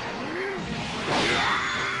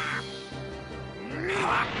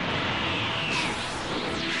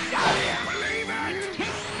 Believe it!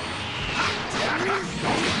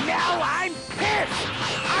 Now I'm pissed!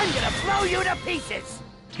 I'm gonna blow you to pieces!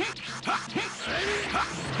 Believe it!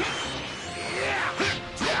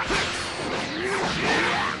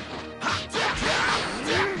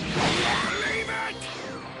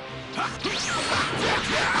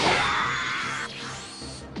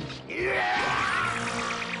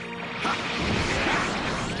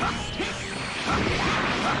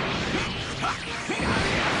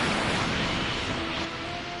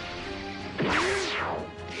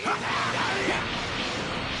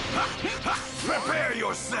 Prepare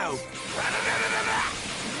yourself! Got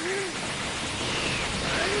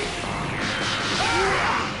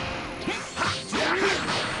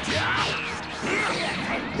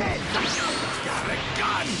a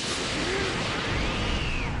gun!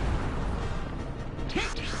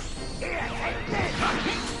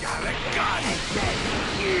 Got a gun!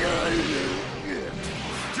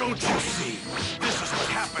 Don't you see? This is what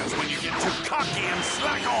happens when you get too cocky and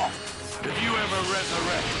slack off! If you ever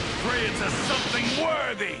resurrect, pray it's as something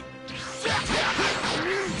worthy!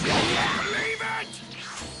 Believe it!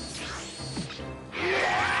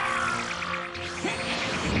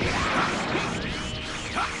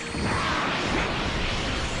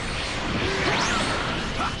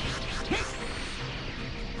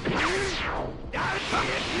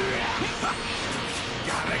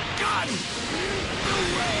 Got a gun!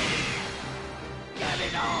 Get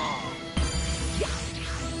it all!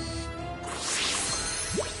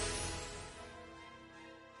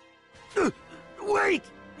 Wait!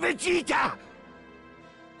 Vegeta!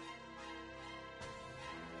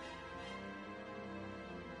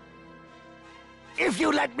 If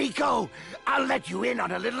you let me go, I'll let you in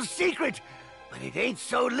on a little secret. But it ain't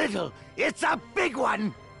so little. It's a big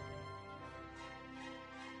one.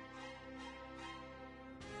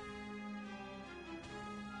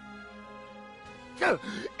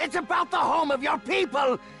 It's about the home of your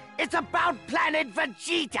people. It's about planet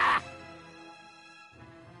Vegeta.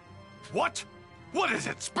 What? What is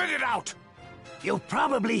it? Spit it out! You've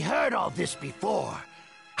probably heard all this before.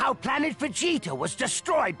 How planet Vegeta was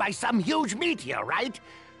destroyed by some huge meteor, right?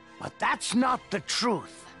 But that's not the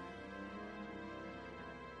truth.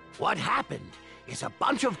 What happened is a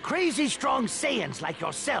bunch of crazy strong Saiyans like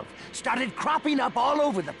yourself started cropping up all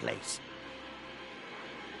over the place.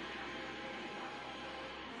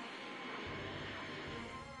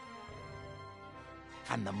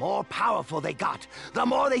 And the more powerful they got, the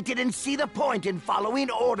more they didn't see the point in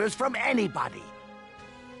following orders from anybody.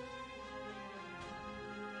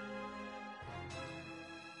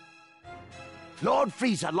 Lord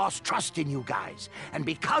Frieza lost trust in you guys, and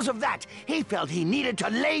because of that, he felt he needed to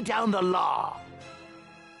lay down the law.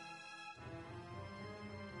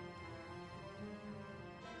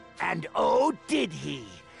 And oh, did he!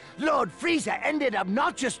 Lord Frieza ended up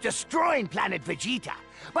not just destroying planet Vegeta,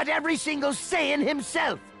 but every single Saiyan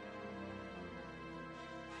himself.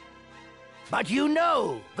 But you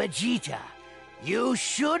know, Vegeta, you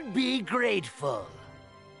should be grateful.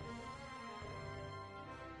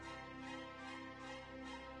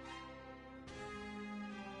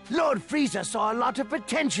 Lord Frieza saw a lot of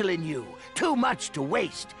potential in you, too much to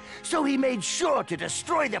waste, so he made sure to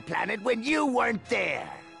destroy the planet when you weren't there.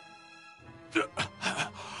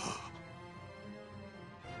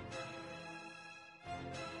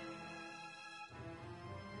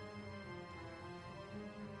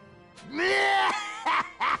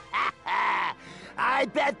 I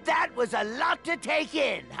bet that was a lot to take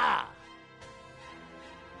in, huh?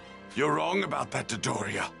 You're wrong about that,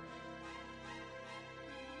 Dodoria.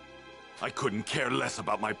 I couldn't care less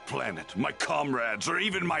about my planet, my comrades, or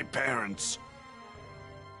even my parents.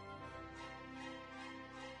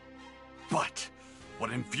 But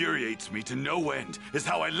what infuriates me to no end is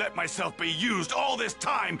how I let myself be used all this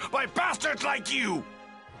time by bastards like you!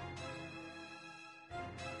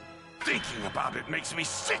 Thinking about it makes me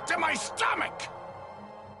sick to my stomach!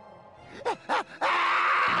 Lord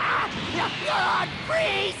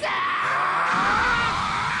Frieza!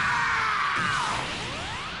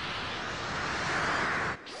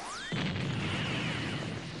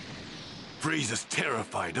 Frieza's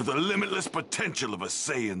terrified of the limitless potential of a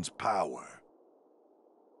Saiyan's power.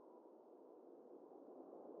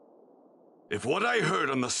 If what I heard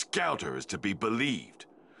on the Scouter is to be believed,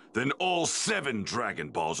 then all 7 Dragon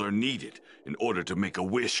Balls are needed in order to make a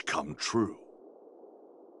wish come true.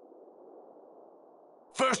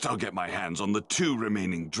 First, I'll get my hands on the 2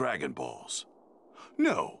 remaining Dragon Balls.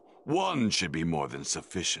 No, 1 should be more than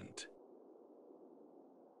sufficient.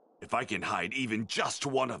 If I can hide even just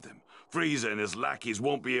 1 of them, Frieza and his lackeys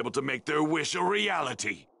won't be able to make their wish a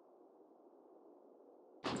reality.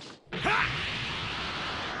 Ha!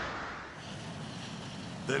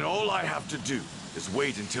 Then all I have to do is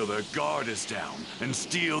wait until their guard is down and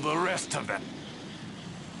steal the rest of them.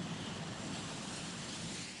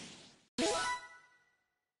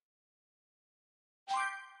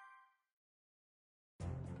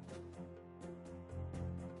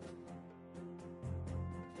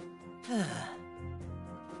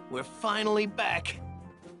 We're finally back.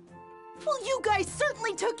 Well, you guys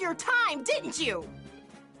certainly took your time, didn't you?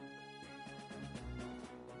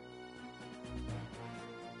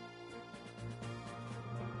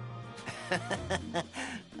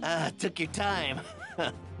 Took your time.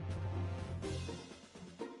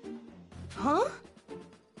 Huh?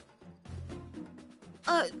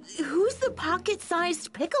 Who's the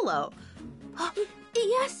pocket-sized Piccolo?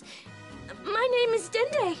 Yes, my name is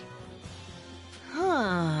Dende.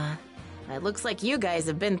 Huh. It looks like you guys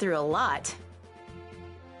have been through a lot.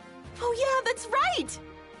 Oh yeah, that's right!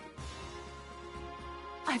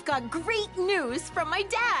 I've got great news from my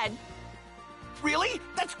dad! Really?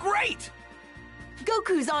 That's great!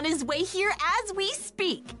 Goku's on his way here as we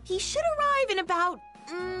speak. He should arrive in about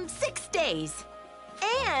 6 days.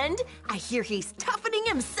 And I hear he's toughening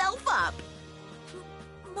himself up.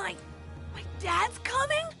 My dad's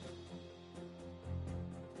coming?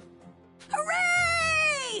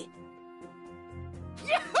 Hooray!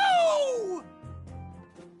 Yahoo!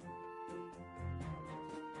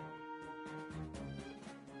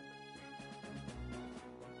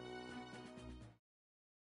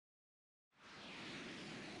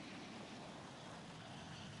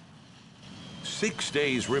 Six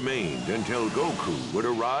days remained until Goku would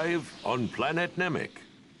arrive on planet Namek.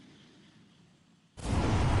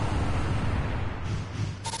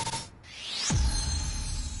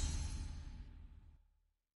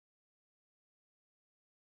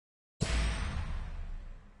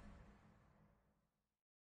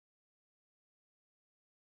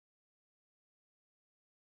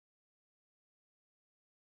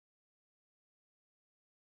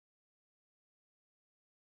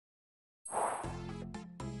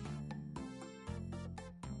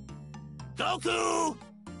 Goku!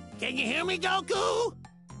 Can you hear me, Goku?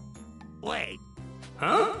 Wait.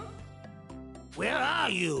 Huh? Where are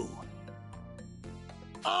you?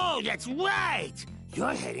 Oh, that's right!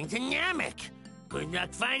 You're heading to Namek. Good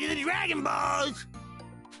luck finding the Dragon Balls!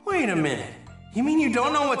 Wait a minute. You mean you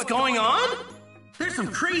don't know what's going on? There's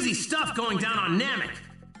some crazy stuff going down on Namek.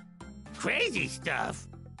 Crazy stuff?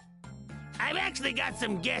 I've actually got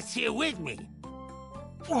some guests here with me.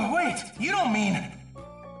 Oh, wait, you don't mean...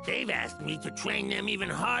 They've asked me to train them even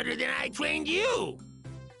harder than I trained you!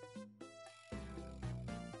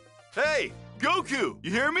 Hey, Goku, you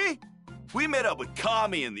hear me? We met up with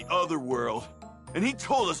Kami in the other world, and he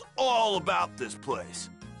told us all about this place.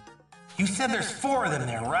 You said there's 4 of them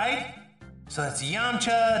there, right? So that's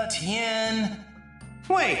Yamcha, Tien...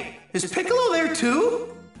 Wait, is Piccolo there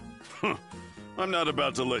too? I'm not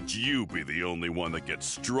about to let you be the only one that gets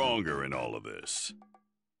stronger in all of this.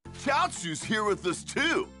 Chaozu's here with us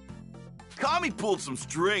too. Kami pulled some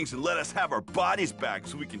strings and let us have our bodies back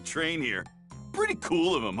so we can train here. Pretty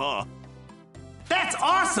cool of him, huh? That's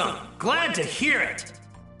awesome! Glad to hear it!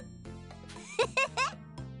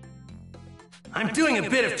 I'm doing a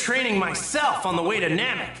bit of training myself on the way to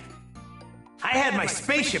Namek. I had my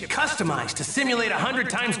spaceship customized to simulate 100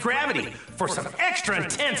 times gravity for some extra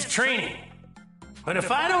intense training. But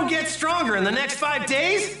if I don't get stronger in the next 5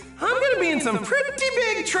 days, I'm gonna be in some pretty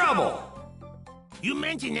big trouble. You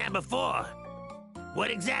mentioned that before.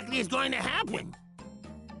 What exactly is going to happen?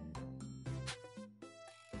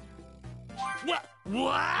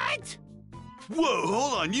 What? Whoa,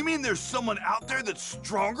 hold on. You mean there's someone out there that's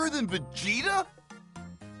stronger than Vegeta?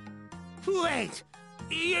 Wait,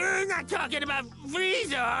 you're not talking about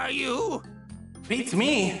Frieza, are you? Beats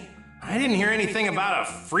me. I didn't hear anything about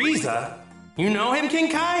a Frieza. You know him,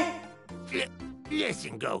 King Kai?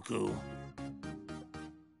 Listen, Goku.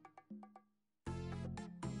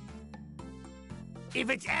 If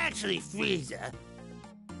it's actually Frieza,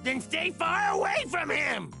 then stay far away from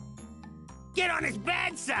him! Get on his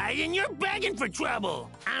bad side and you're begging for trouble!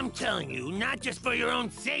 I'm telling you, not just for your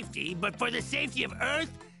own safety, but for the safety of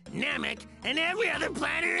Earth, Namek, and every other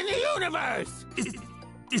planet in the universe!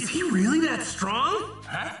 Is he really that strong?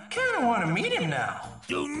 I kind of want to meet him now.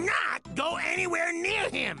 Do not go anywhere near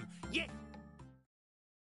him!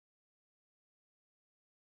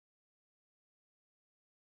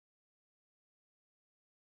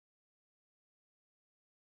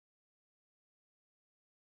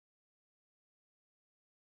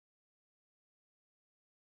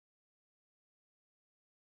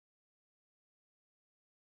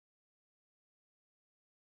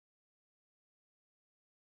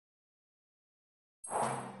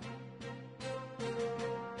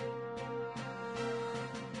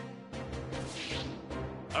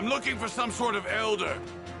 I'm looking for some sort of elder.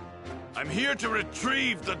 I'm here to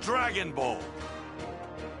retrieve the Dragon Ball.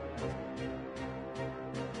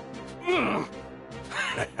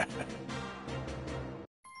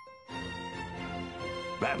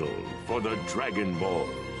 Battle for the Dragon Balls.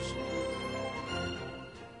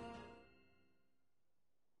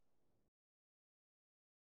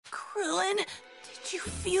 Krillin, did you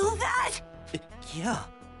feel that? Yeah.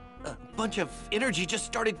 A bunch of energy just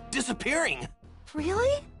started disappearing.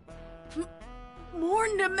 Really? More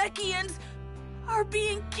Namekians are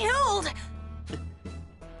being killed!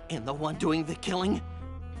 And the one doing the killing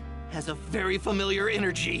has a very familiar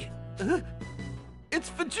energy. It's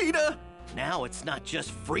Vegeta! Now it's not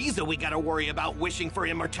just Frieza we gotta worry about wishing for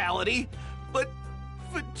immortality, but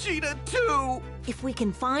Vegeta too! If we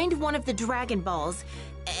can find one of the Dragon Balls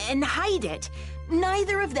and hide it,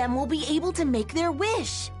 neither of them will be able to make their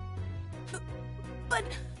wish.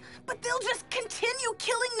 But they'll just continue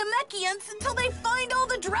killing Namekians until they find all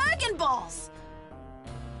the Dragon Balls!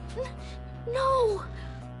 No!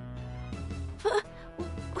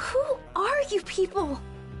 Who are you people?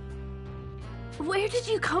 Where did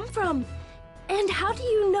you come from? And how do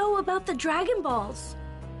you know about the Dragon Balls?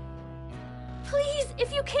 Please,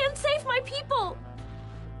 if you can, save my people!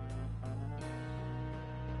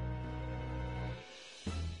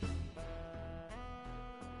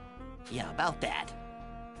 Yeah, about that.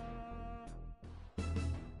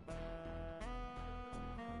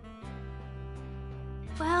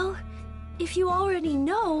 Well, if you already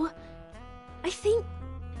know, I think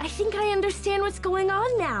I understand what's going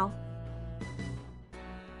on now.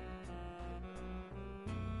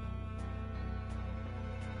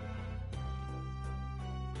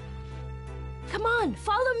 Come on,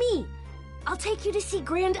 follow me. I'll take you to see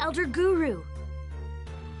Grand Elder Guru.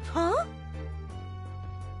 Huh?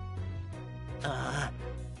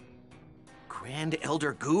 Grand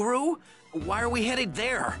Elder Guru? Why are we headed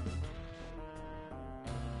there?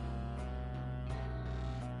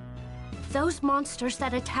 Those monsters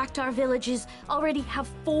that attacked our villages already have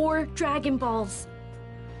 4 Dragon Balls.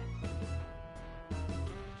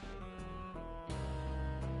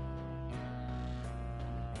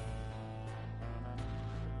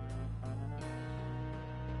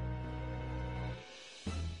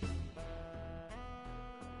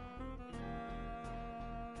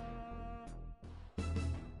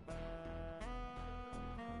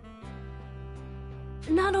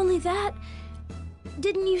 Not only that,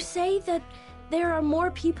 didn't you say that there are more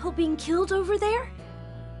people being killed over there?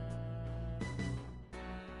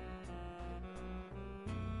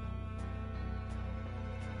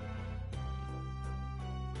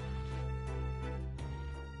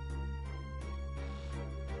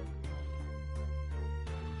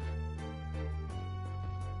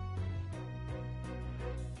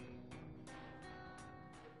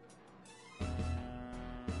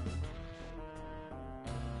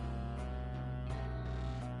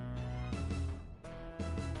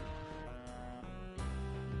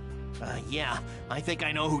 Yeah, I think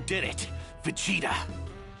I know who did it. Vegeta.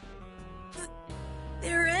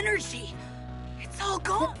 Their energy, it's all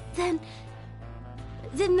gone.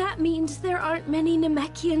 Then that means there aren't many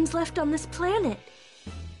Namekians left on this planet.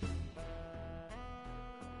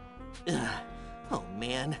 Oh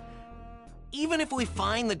man. Even if we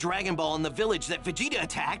find the Dragon Ball in the village that Vegeta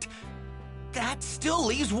attacked, that still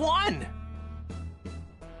leaves 1!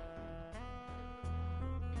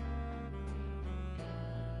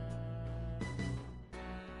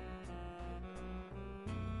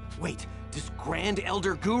 Wait, does Grand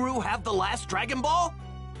Elder Guru have the last Dragon Ball?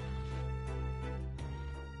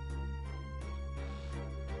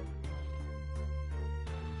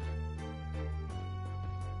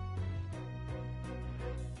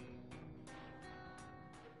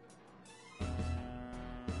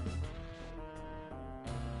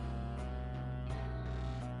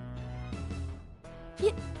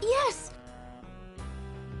 Yes!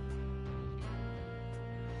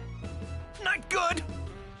 Not good!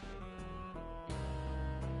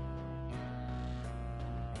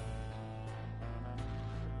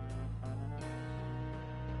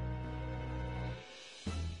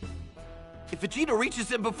 If Vegeta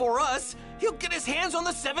reaches him before us, he'll get his hands on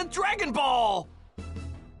the 7th Dragon Ball!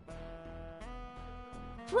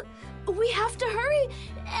 We have to hurry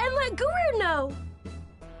and let Guru know.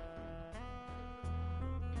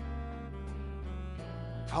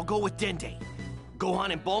 I'll go with Dende.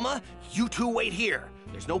 Gohan and Bulma, you two wait here.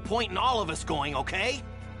 There's no point in all of us going, okay?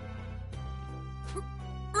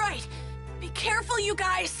 Right. Be careful, you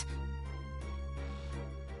guys.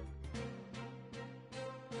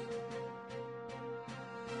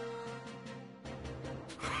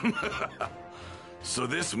 So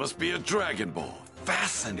this must be a Dragon Ball.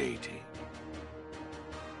 Fascinating.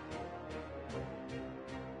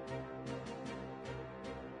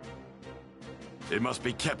 It must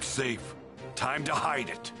be kept safe. Time to hide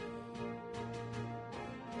it.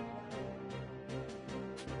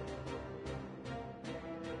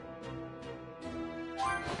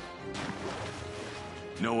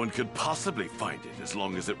 No one could possibly find it as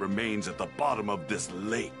long as it remains at the bottom of this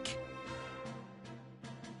lake.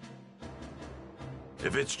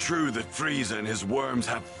 If it's true that Frieza and his worms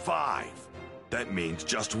have 5, that means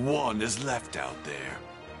just 1 is left out there.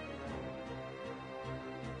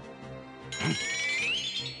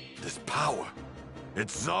 This power,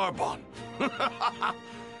 it's Zarbon.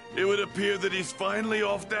 It would appear that he's finally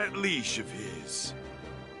off that leash of his.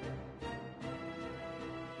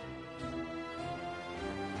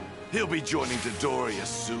 He'll be joining Dodoria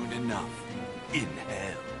soon enough, in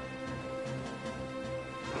hell.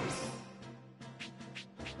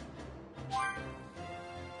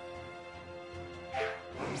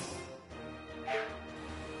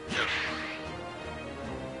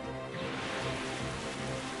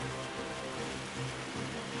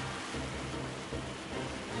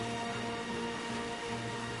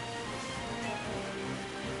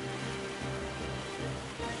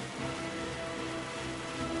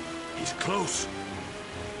 He's close.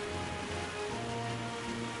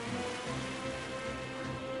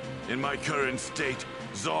 In my current state,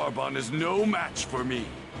 Zarbon is no match for me.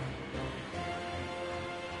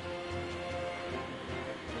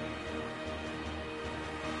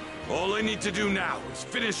 All I need to do now is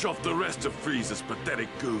finish off the rest of Frieza's pathetic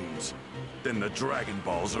goons. Then the Dragon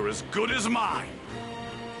Balls are as good as mine.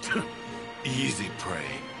 Easy prey.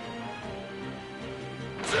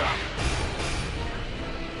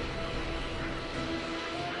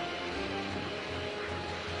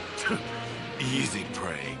 Easy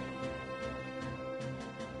prey.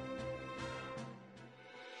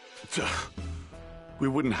 We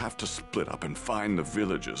wouldn't have to split up and find the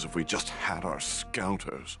villagers if we just had our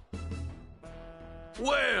scouters.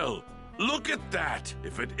 Well, look at that!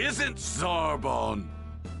 If it isn't Zarbon!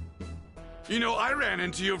 You know, I ran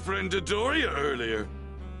into your friend Dodoria earlier.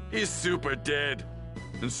 He's super dead,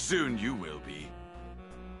 and soon you will be.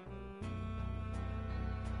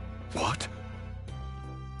 What?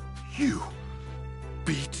 You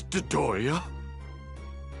beat Dodoria?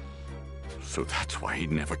 So that's why he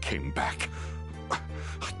never came back.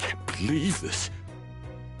 I can't believe this.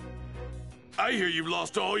 I hear you've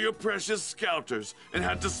lost all your precious scouters and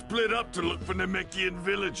had to split up to look for Namekian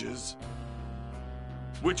villages.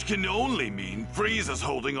 Which can only mean Frieza's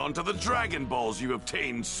holding on to the Dragon Balls you've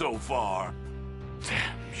obtained so far.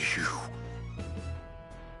 Damn you.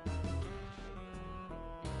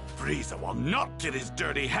 Frieza will not get his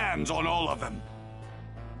dirty hands on all of them.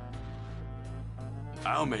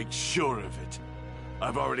 I'll make sure of it.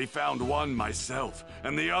 I've already found one myself,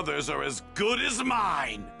 and the others are as good as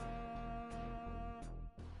mine.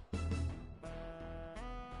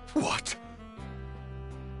 What?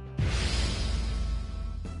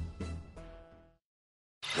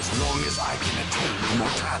 As long as I can attain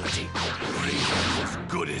immortality, Frieza is as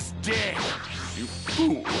good as dead. You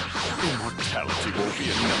fool! Immortality won't be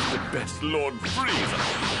enough to best Lord Frieza.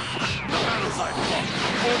 The battles I've fought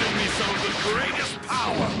afforded me some of the greatest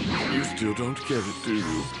power. You still don't get it, do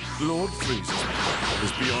you? Lord Frieza's power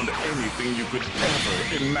is beyond anything you could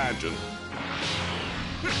ever imagine.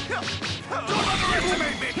 Don't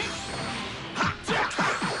underestimate me!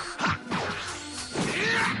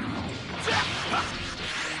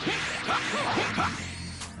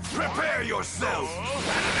 Prepare yourself!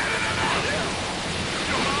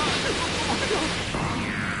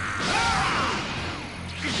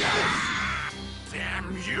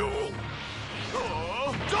 Damn you!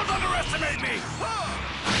 Don't underestimate me!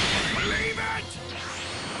 Believe it!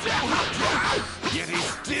 Yet he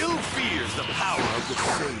still fears the power of the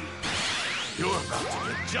sea. You're about to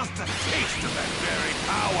get just a taste of that very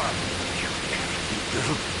power.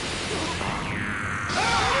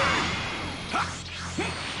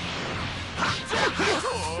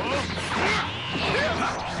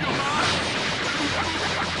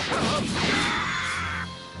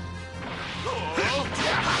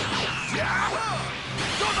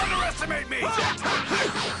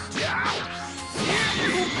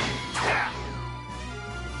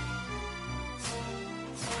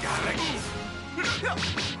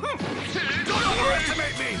 Don't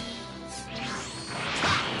underestimate me!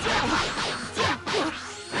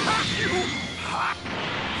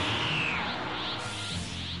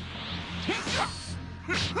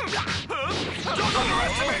 Don't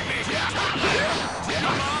underestimate me!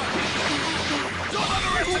 Don't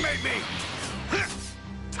underestimate me!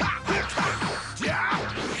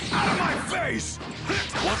 Out of my face!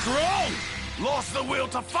 What's wrong? Lost the will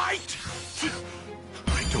to fight?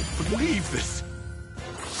 I don't believe this.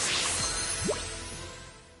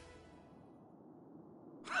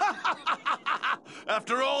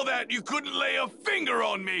 After all that, you couldn't lay a finger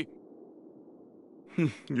on me!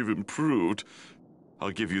 You've improved.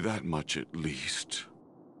 I'll give you that much at least.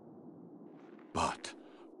 But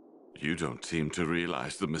you don't seem to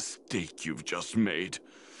realize the mistake you've just made.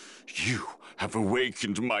 You have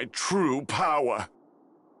awakened my true power.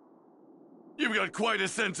 You've got quite a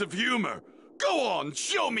sense of humor. Go on,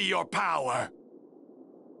 show me your power.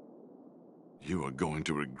 You are going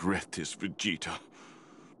to regret this, Vegeta.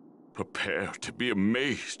 Prepare to be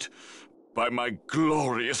amazed by my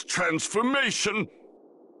glorious transformation.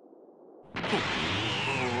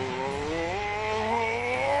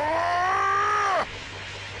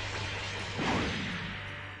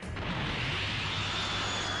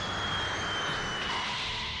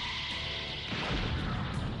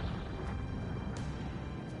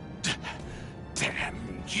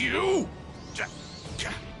 Damn you!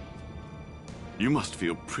 You must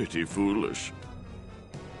feel pretty foolish.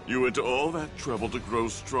 You went to all that trouble to grow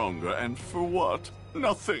stronger, and for what?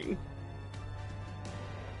 Nothing.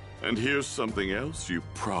 And here's something else you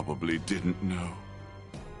probably didn't know.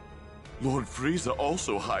 Lord Frieza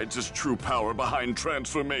also hides his true power behind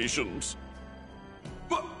transformations.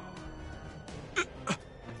 But...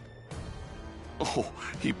 Oh,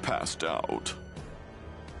 he passed out.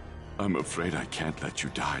 I'm afraid I can't let you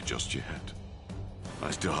die just yet.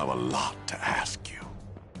 I still have a lot to ask you.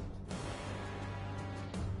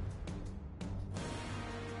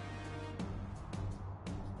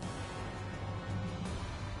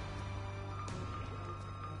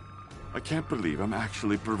 I can't believe I'm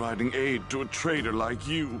actually providing aid to a traitor like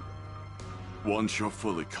you. Once you're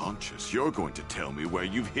fully conscious, you're going to tell me where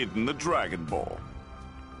you've hidden the Dragon Ball.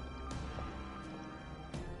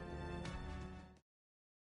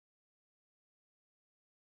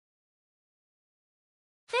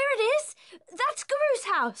 There it is! That's Guru's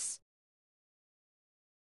house!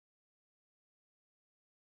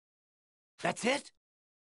 That's it?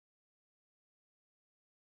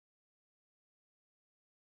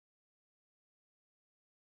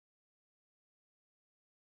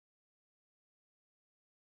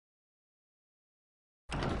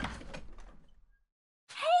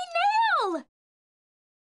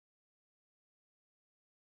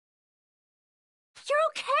 You're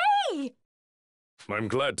okay! I'm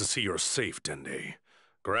glad to see you're safe, Dende.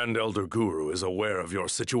 Grand Elder Guru is aware of your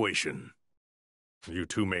situation. You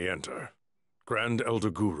two may enter. Grand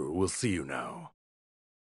Elder Guru will see you now.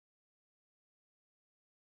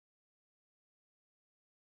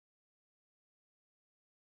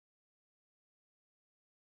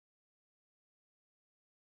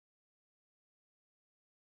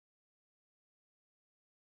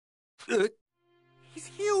 He's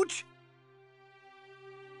huge!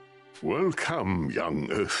 Welcome, young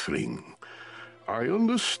Earthling. I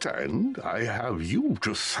understand I have you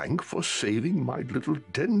to thank for saving my little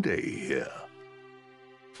Dende here.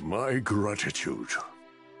 My gratitude.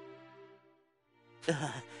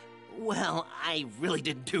 Well, I really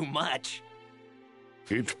didn't do much.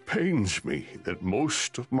 It pains me that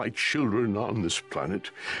most of my children on this planet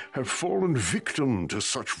have fallen victim to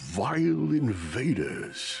such vile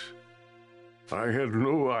invaders. I had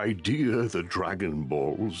no idea the Dragon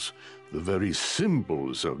Balls, the very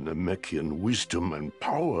symbols of Namekian wisdom and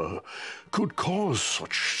power, could cause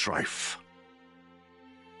such strife.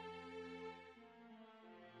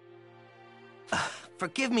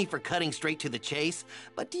 Forgive me for cutting straight to the chase,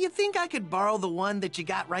 but do you think I could borrow the one that you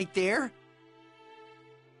got right there?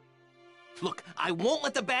 Look, I won't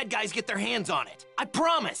let the bad guys get their hands on it. I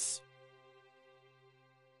promise!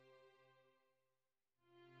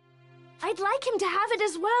 I'd like him to have it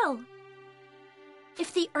as well.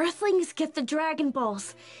 If the Earthlings get the Dragon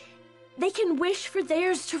Balls, they can wish for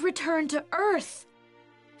theirs to return to Earth.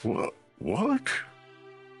 What?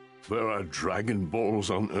 There are Dragon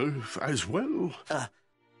Balls on Earth as well?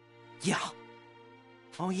 Yeah.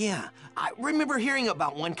 Oh, yeah. I remember hearing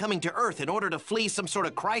about one coming to Earth in order to flee some sort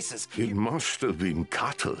of crisis. It must have been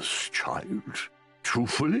Kata's child.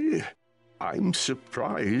 Truthfully, I'm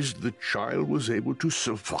surprised the child was able to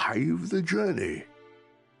survive the journey.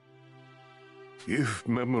 If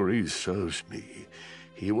memory serves me,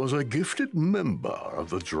 he was a gifted member of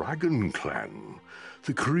the Dragon Clan,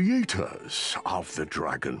 the creators of the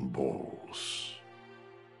Dragon Balls.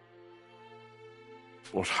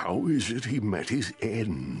 But how is it he met his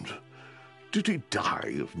end? Did he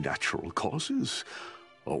die of natural causes,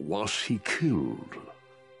 or was he killed?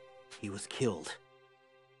 He was killed.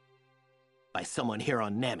 By someone here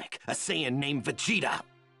on Namek, a Saiyan named Vegeta.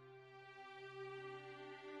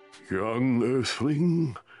 Young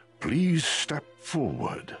Earthling, please step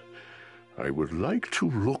forward. I would like to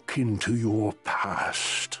look into your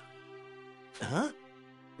past. Huh?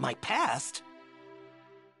 My past?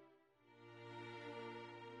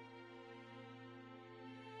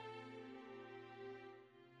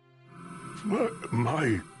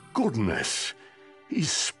 My goodness! He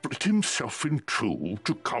split himself in two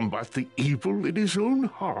to combat the evil in his own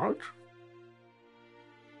heart?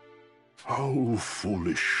 How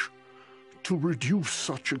foolish! To reduce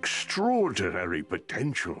such extraordinary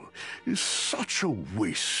potential is such a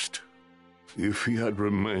waste. If he had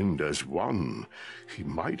remained as one, he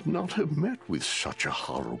might not have met with such a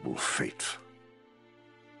horrible fate.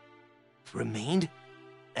 Remained?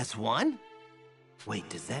 As one? Wait,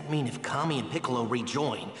 does that mean if Kami and Piccolo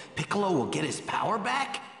rejoin, Piccolo will get his power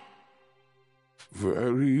back?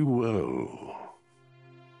 Very well.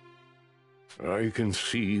 I can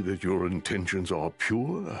see that your intentions are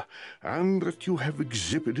pure, and that you have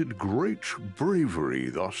exhibited great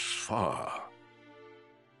bravery thus far.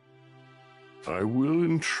 I will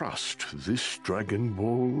entrust this Dragon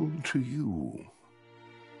Ball to you.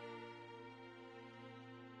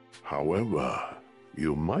 However,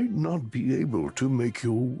 you might not be able to make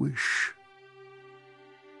your wish.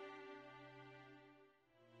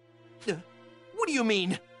 What do you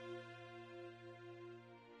mean?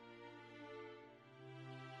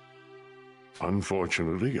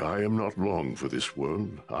 Unfortunately, I am not long for this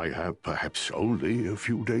world. I have perhaps only a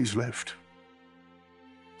few days left.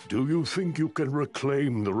 Do you think you can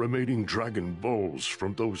reclaim the remaining Dragon Balls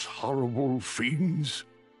from those horrible fiends?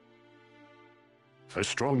 As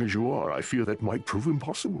strong as you are, I fear that might prove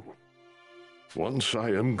impossible. Once I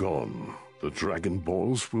am gone, the Dragon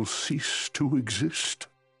Balls will cease to exist.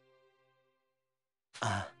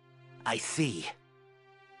 I see.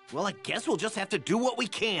 Well, I guess we'll just have to do what we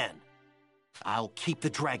can. I'll keep the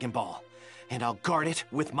Dragon Ball, and I'll guard it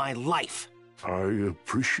with my life. I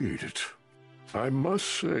appreciate it. I must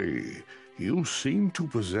say, you seem to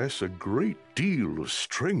possess a great deal of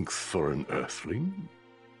strength for an Earthling.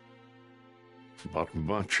 But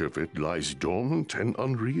much of it lies dormant and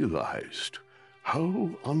unrealized. How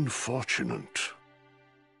unfortunate.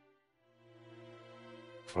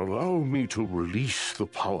 Allow me to release the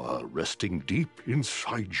power resting deep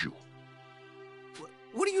inside you.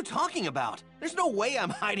 What are you talking about? There's no way I'm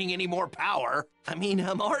hiding any more power. I mean,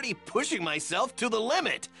 I'm already pushing myself to the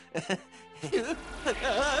limit.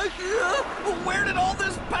 Where did all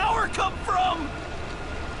this power come from?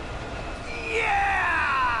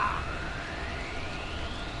 Yeah!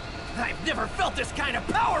 I've never felt this kind of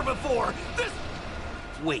power before! This...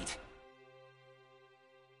 Wait.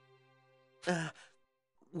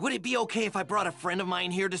 Would it be okay if I brought a friend of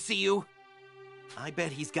mine here to see you? I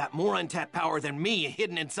bet he's got more untapped power than me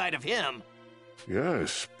hidden inside of him.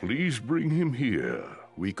 Yes, please bring him here.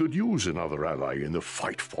 We could use another ally in the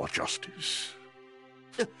fight for justice.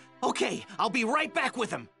 Okay, I'll be right back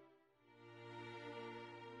with him.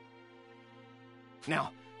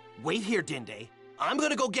 Now, wait here, Dende. I'm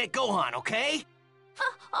gonna go get Gohan, okay?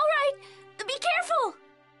 All right. Be careful.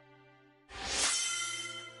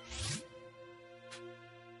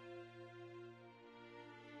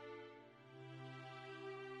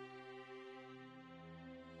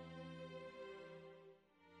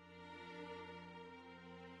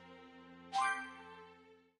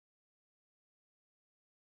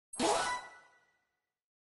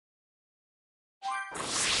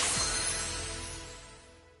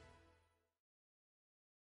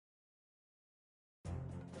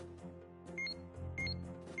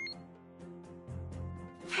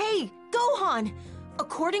 Hey, Gohan!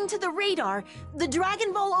 According to the radar, the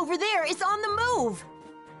Dragon Ball over there is on the move!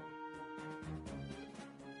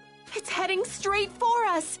 It's heading straight for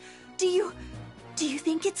us! Do you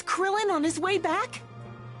think it's Krillin on his way back?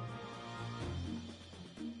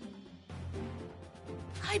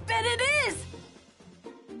 I bet it is!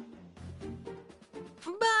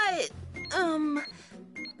 But,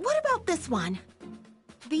 what about this one?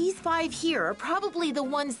 These 5 here are probably the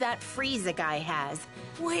ones that Frieza guy has.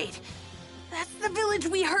 Wait, that's the village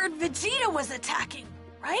we heard Vegeta was attacking,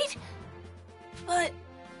 right? But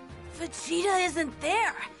Vegeta isn't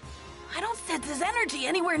there. I don't sense his energy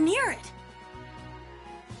anywhere near it.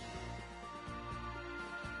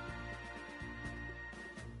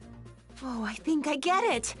 Oh, I think I get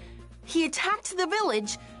it. He attacked the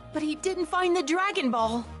village, but he didn't find the Dragon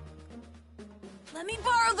Ball. Let me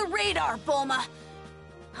borrow the radar, Bulma.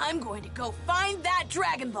 I'm going to go find that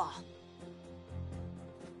Dragon Ball.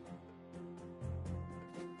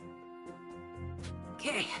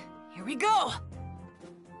 Okay, here we go.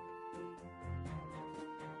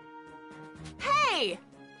 Hey!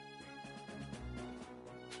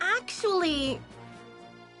 Actually...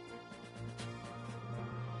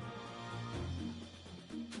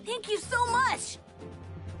 Thank you so much!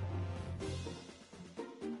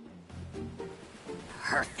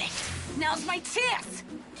 Perfect. Now's my chance!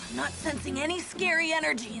 I'm not sensing any scary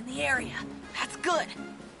energy in the area. That's good.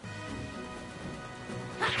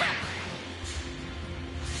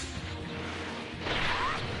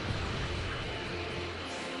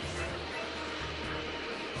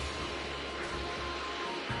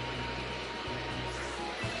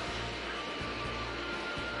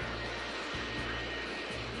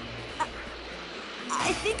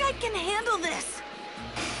 I think I can handle this.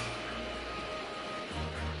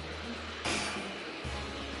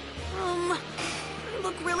 I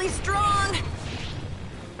look really strong. Here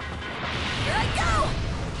I go!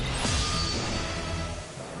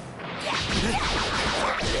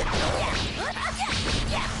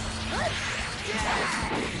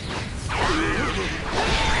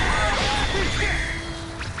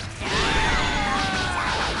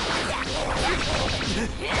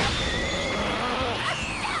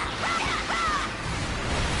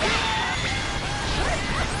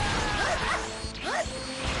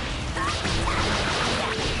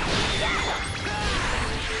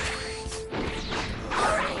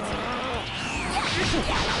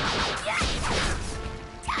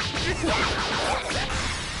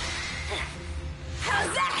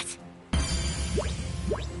 How's that?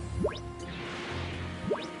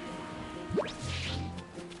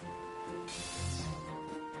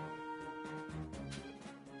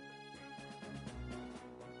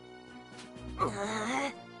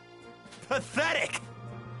 Pathetic!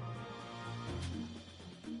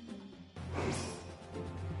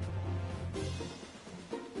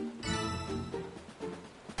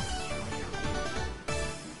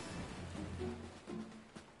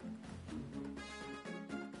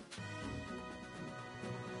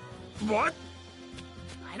 What?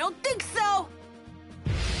 I don't think so.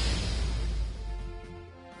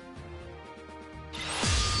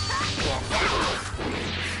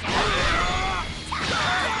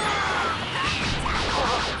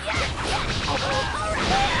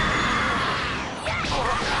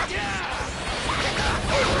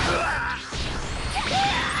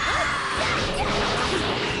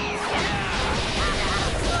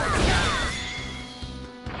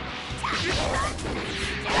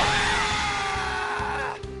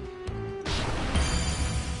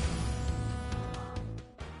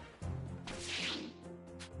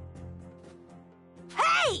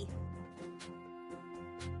 Hey!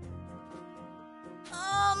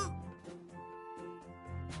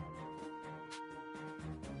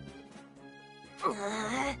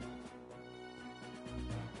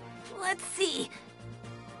 Let's see.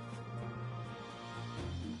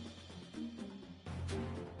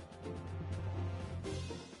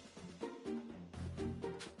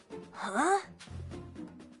 Huh?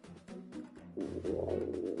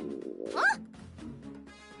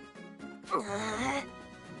 Huh?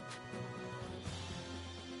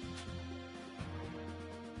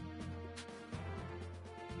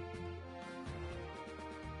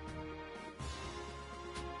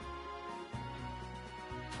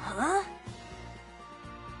 Huh?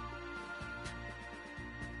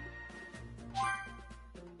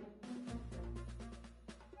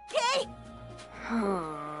 Okay.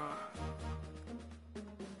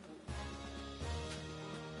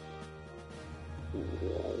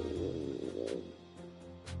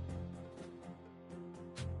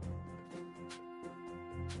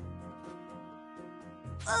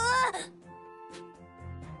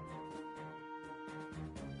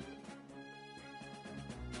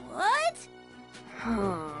 What?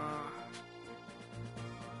 Huh?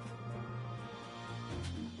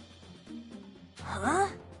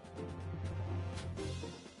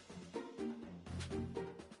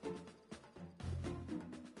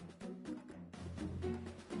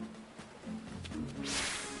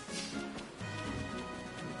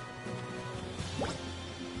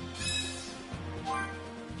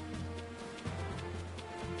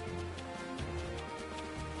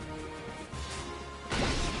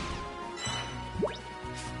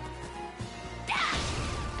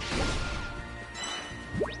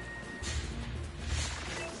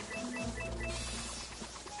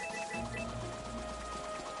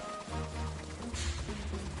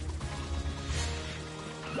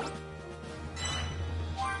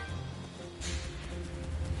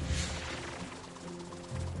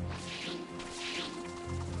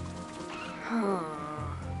 I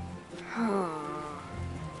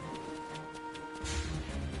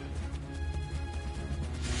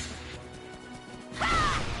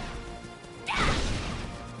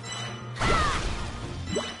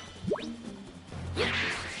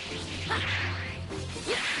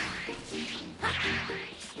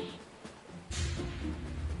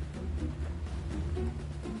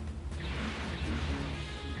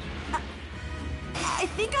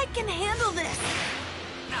think I can handle this.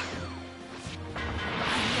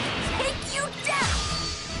 Take you down!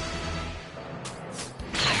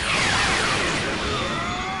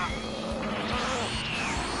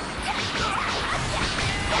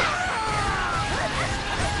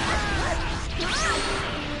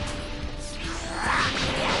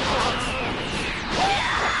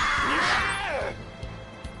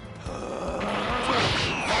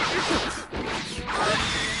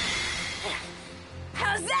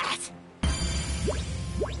 How's that?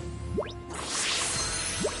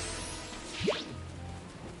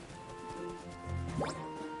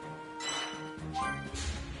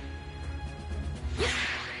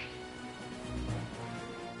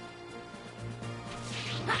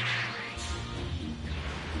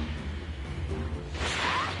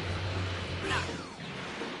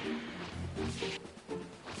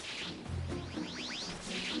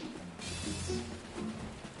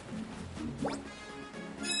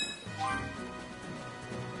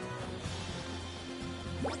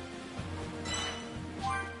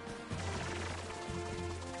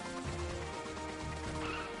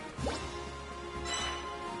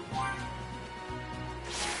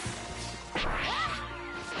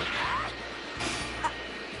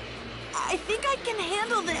 I think I can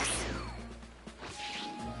handle this.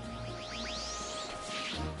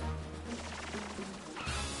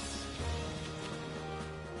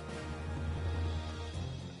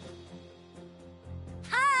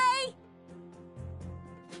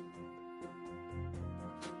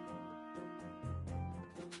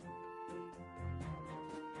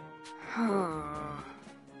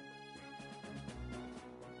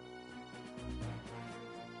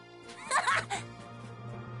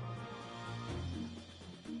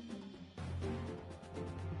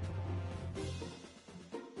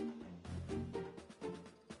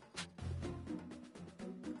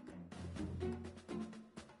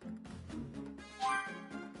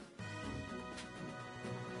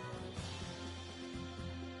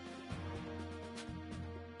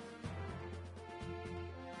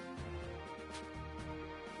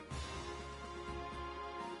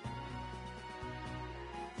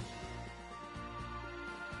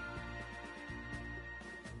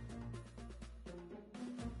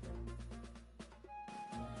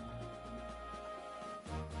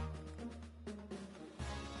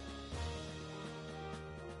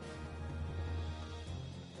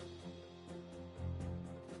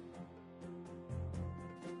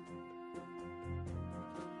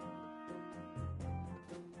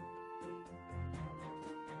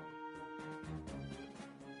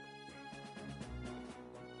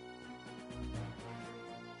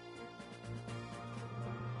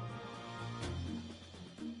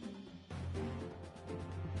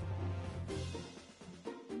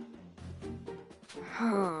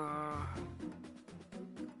 Hi!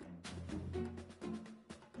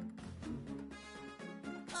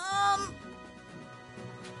 Um...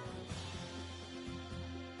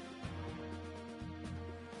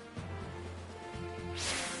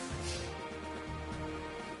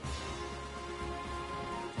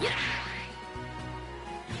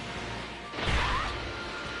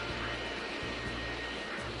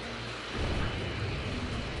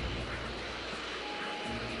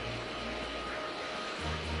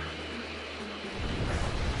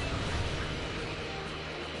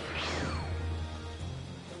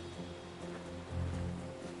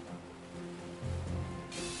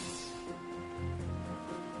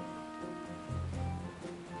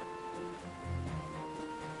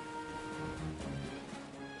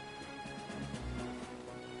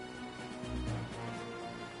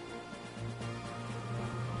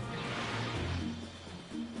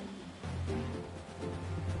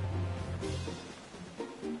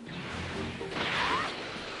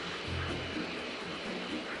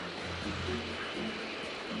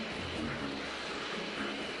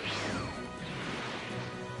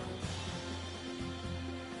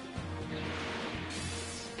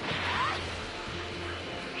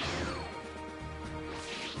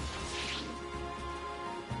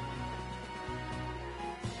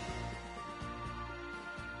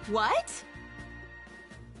 What?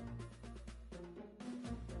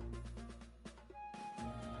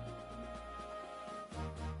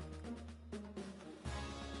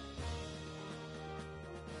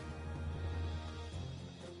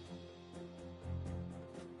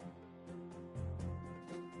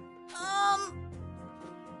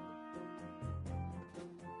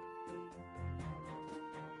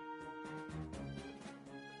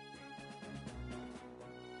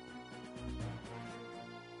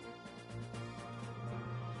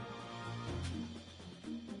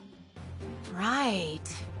 Right.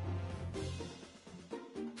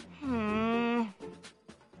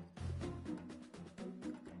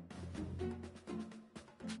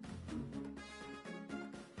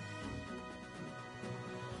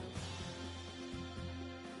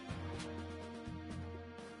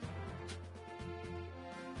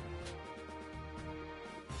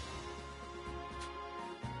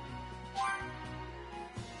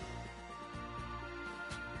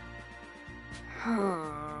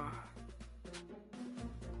 Hi!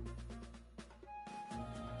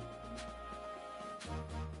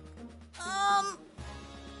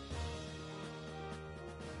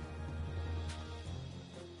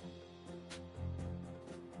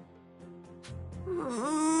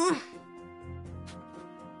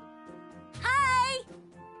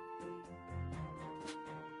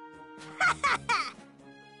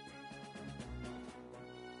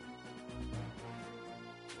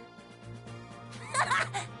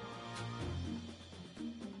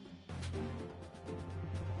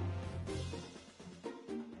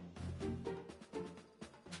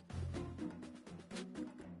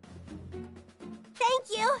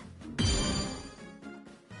 Thank you.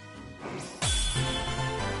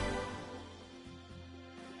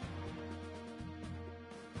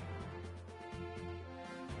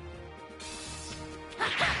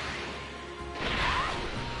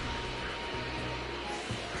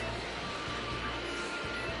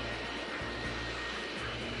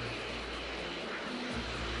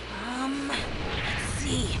 Let's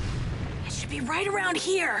see. It should be right around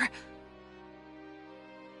here.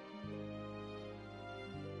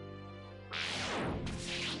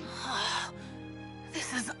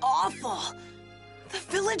 This is awful. The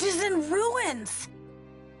village is in ruins.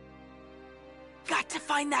 Got to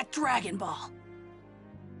find that Dragon Ball.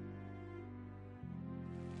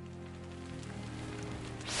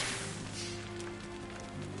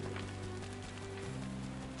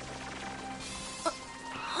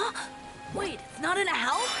 Huh? Wait, it's not in a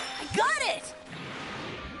house? I got it!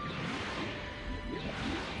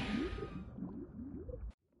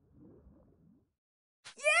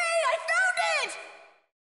 Yay! I found it!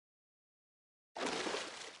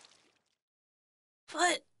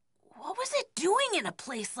 But what was it doing in a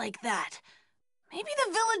place like that? Maybe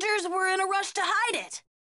the villagers were in a rush to hide it.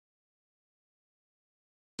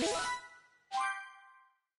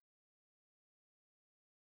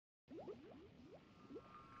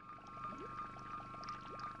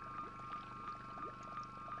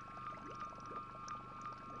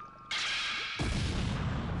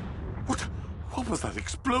 What was that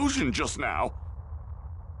explosion just now?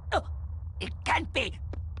 Oh, it can't be.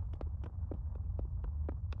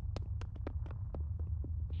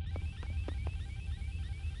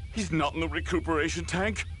 He's not in the recuperation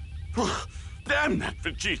tank? Damn that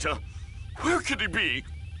Vegeta! Where could he be?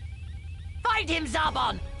 Find him,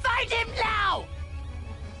 Zarbon! Find him now!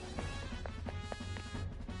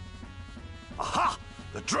 Aha!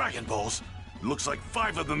 The Dragon Balls! Looks like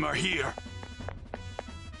 5 of them are here.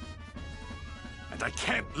 And I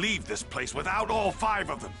can't leave this place without all 5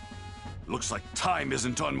 of them. Looks like time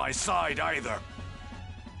isn't on my side either.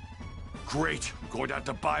 Great, I'm going to have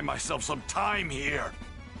to buy myself some time here.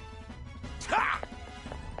 Ha!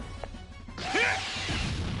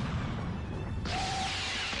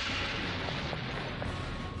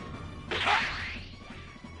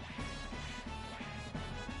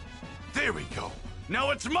 There we go.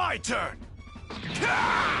 Now it's my turn.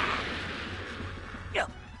 No,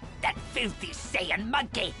 that filthy Saiyan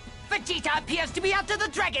monkey! Vegeta appears to be after the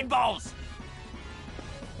Dragon Balls!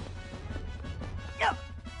 No,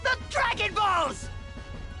 the Dragon Balls!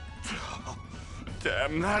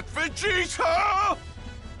 Damn that Vegeta!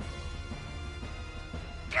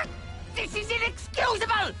 This is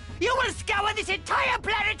inexcusable! You will scour this entire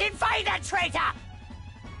planet and find that traitor!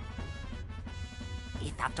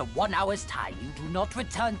 If after 1 hour's time you do not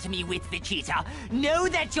return to me with Vegeta, know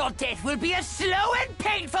that your death will be a slow and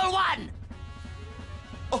painful one!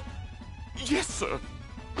 Oh, yes, sir.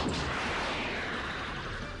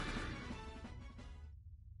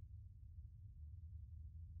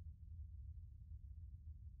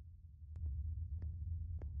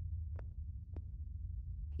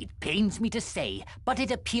 It pains me to say, but it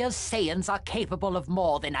appears Saiyans are capable of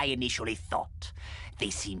more than I initially thought. They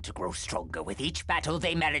seem to grow stronger with each battle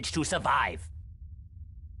they manage to survive.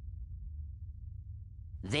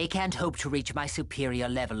 They can't hope to reach my superior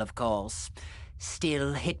level, of course.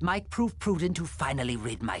 Still, it might prove prudent to finally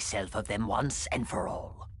rid myself of them once and for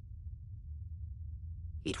all.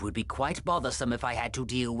 It would be quite bothersome if I had to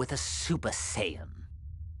deal with a Super Saiyan.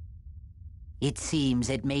 It seems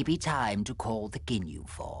it may be time to call the Ginyu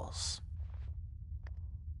Force.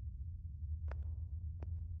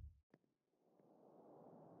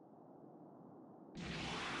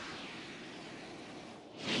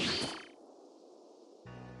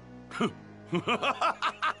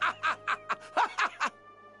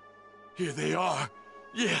 Here they are.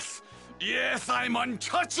 Yes, yes, I'm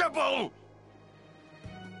untouchable!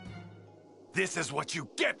 This is what you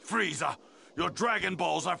get, Frieza! Your Dragon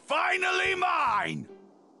Balls are finally mine!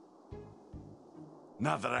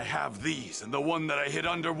 Now that I have these and the one that I hid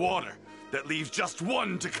underwater, that leaves just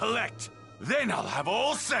one to collect, then I'll have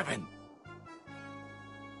all 7!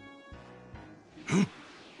 Huh?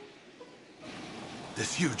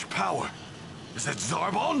 This huge power, is that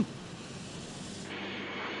Zarbon?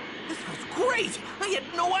 This was great! I had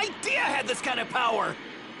no idea I had this kind of power!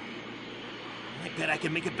 I bet I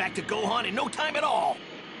can make it back to Gohan in no time at all!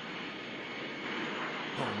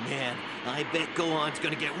 Oh man, I bet Gohan's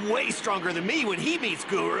gonna get way stronger than me when he meets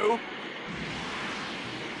Guru!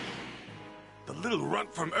 The little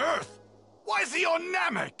runt from Earth? Why is he on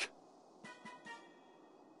Namek?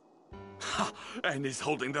 Ha! And he's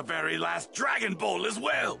holding the very last Dragon Ball as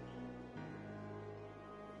well!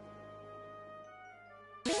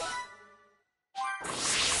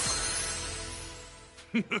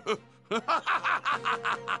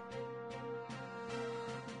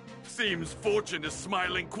 Seems fortune is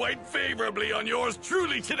smiling quite favorably on yours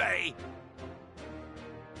truly today!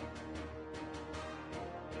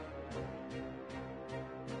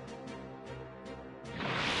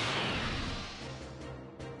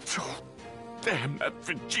 Oh, damn that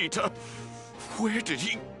Vegeta! Where did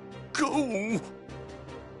he go?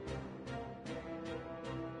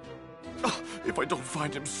 Oh, if I don't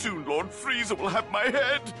find him soon, Lord Frieza will have my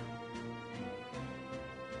head!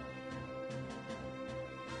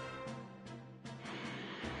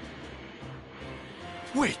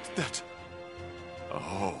 Wait, that...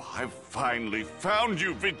 Oh, I've finally found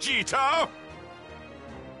you, Vegeta!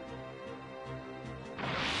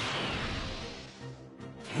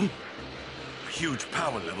 Hmm? A huge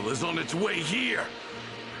power level is on its way here!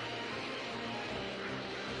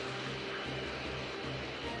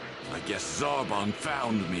 I guess Zarbon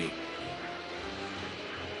found me.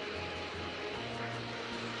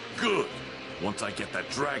 Good! Once I get that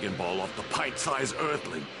Dragon Ball off the pint-sized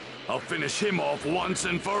Earthling, I'll finish him off once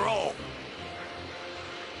and for all!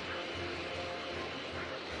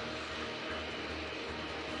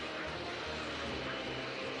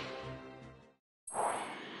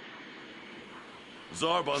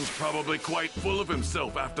 Zarbon's probably quite full of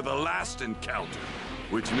himself after the last encounter,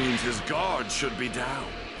 which means his guard should be down.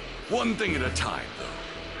 One thing at a time, though.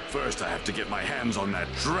 First, I have to get my hands on that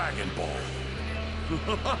Dragon Ball.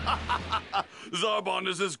 Zarbon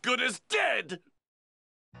is as good as dead!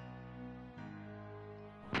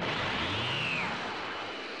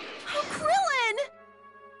 Krillin!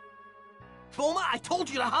 Bulma, I told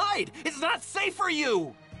you to hide! It's not safe for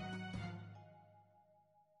you!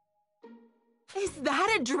 Is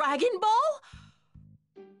that a Dragon Ball?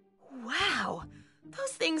 Wow,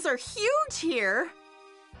 those things are huge here.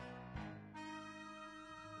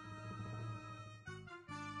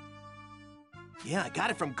 Yeah, I got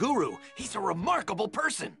it from Guru. He's a remarkable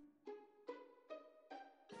person.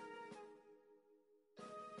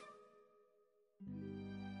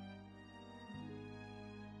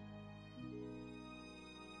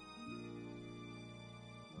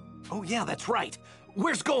 Oh yeah, that's right.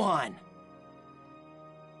 Where's Gohan?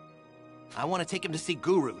 I want to take him to see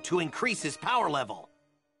Guru to increase his power level.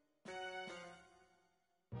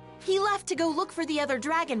 He left to go look for the other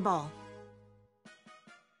Dragon Ball.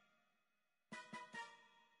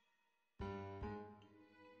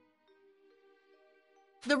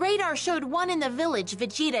 The radar showed one in the village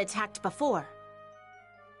Vegeta attacked before.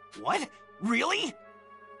 What? Really?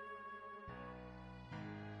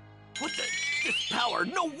 What the? This power?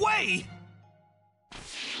 No way!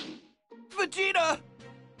 Vegeta!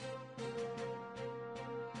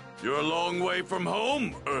 You're a long way from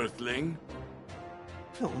home, Earthling.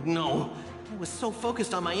 Oh no. I was so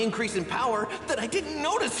focused on my increase in power that I didn't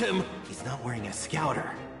notice him! He's not wearing a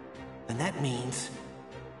scouter. And that means...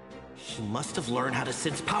 he must have learned how to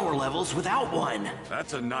sense power levels without one.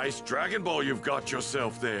 That's a nice Dragon Ball you've got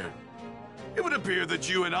yourself there. It would appear that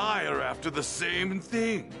you and I are after the same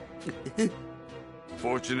thing.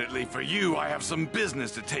 Fortunately for you, I have some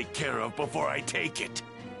business to take care of before I take it.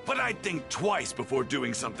 But I'd think twice before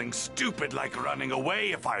doing something stupid like running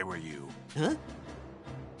away if I were you. Huh?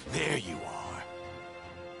 There you are.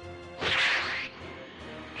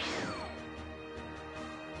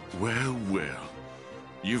 Well, well.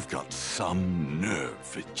 You've got some nerve,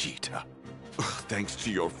 Vegeta. Thanks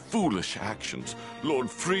to your foolish actions, Lord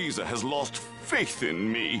Frieza has lost faith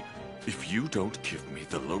in me. If you don't give me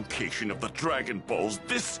the location of the Dragon Balls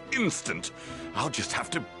this instant, I'll just have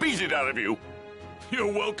to beat it out of you.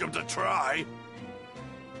 You're welcome to try.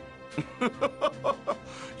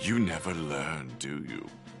 You never learn, do you?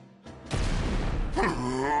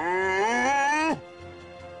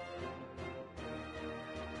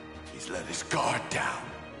 He's let his guard down.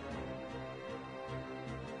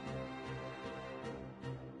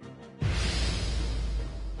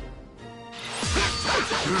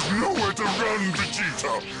 There's nowhere to run,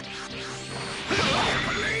 Vegeta!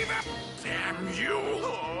 Believe it! Damn you!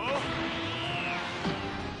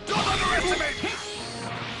 Don't underestimate me!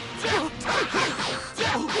 Take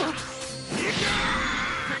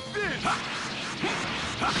this!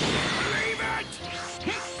 Believe it!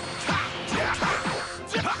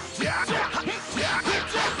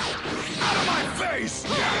 Out of my face!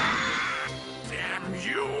 Damn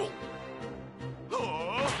you!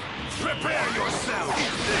 Prepare yourself!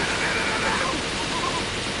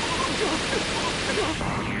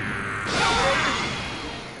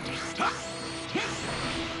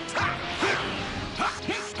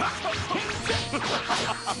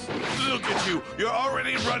 Look at you! You're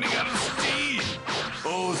already running out of steam!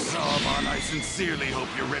 Oh, Saruman, I sincerely hope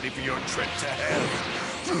you're ready for your trip to hell.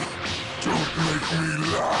 Don't make me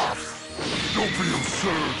laugh! Don't be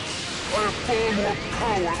absurd! I have far more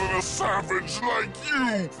power than a savage like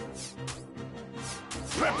you!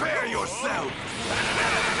 Prepare yourself!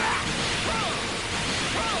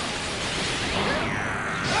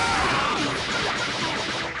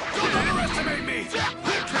 Don't underestimate me!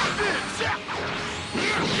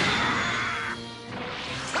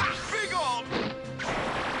 Big ol'!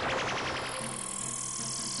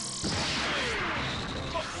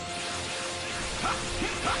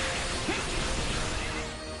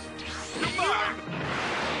 Come on!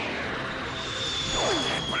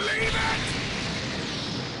 Can't believe it!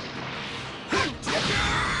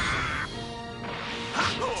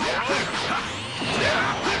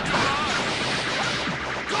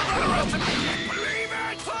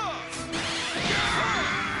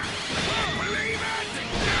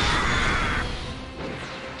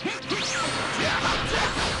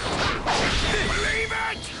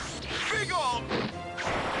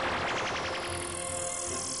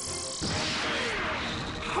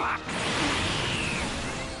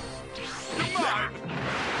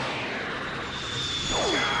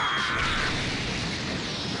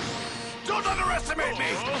 Don't underestimate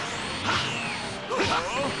me!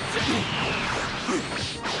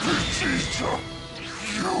 Vegeta!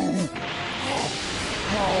 You!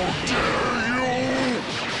 How dare you!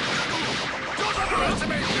 Don't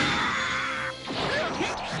underestimate me!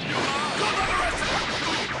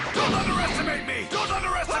 Don't underestimate me! Don't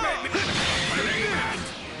underestimate me! Believe it!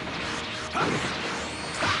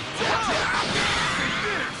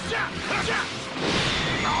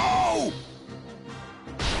 No!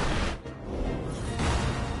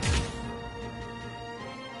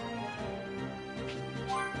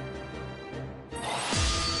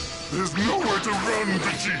 There's nowhere to run,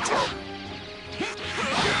 Vegeta!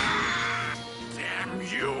 Damn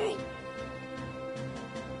you!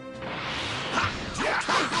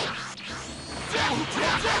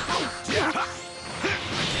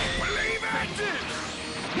 Believe it!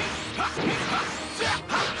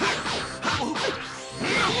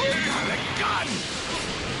 You got a gun!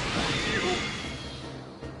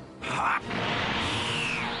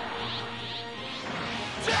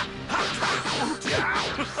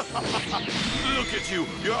 Look at you!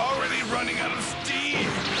 You're already running out of steam!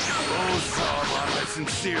 Oh, Saruman, I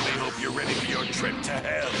sincerely hope you're ready for your trip to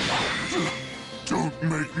hell. Don't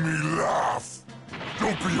make me laugh!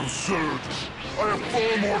 Don't be absurd! I have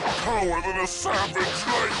far more power than a savage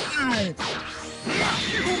like you!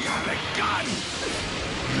 You got a gun!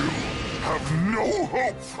 You have no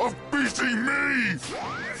hope of beating me!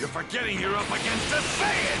 You're forgetting you're up against a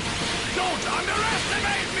Saiyan! Don't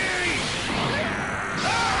underestimate me!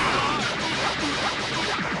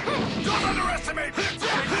 Don't underestimate me!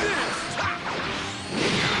 Take this!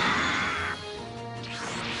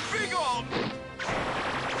 Big ol'!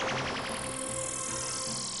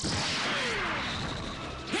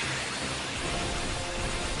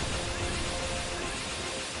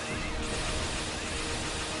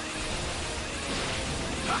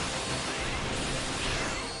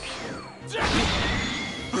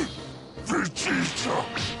 Vegeta!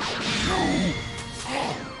 You!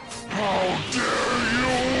 How dare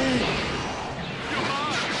you!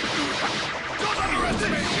 Don't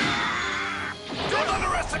underestimate me! Don't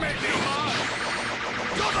underestimate me!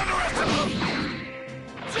 Don't underestimate me!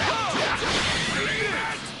 Believe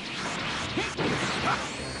it!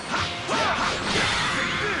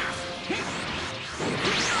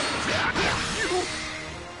 You!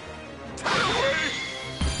 Turn away!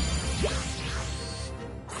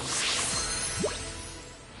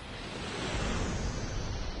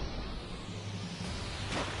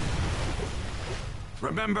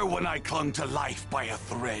 Remember when I clung to life by a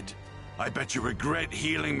thread? I bet you regret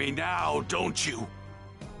healing me now, don't you?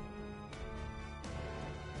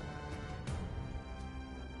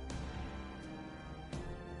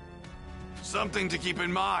 Something to keep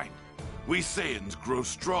in mind. We Saiyans grow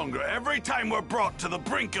stronger every time we're brought to the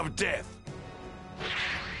brink of death.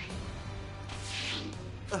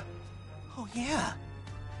 Oh yeah.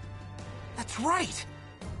 That's right.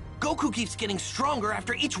 Goku keeps getting stronger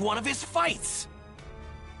after each one of his fights.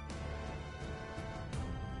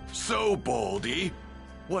 So, Baldy,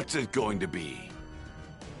 what's it going to be?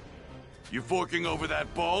 You forking over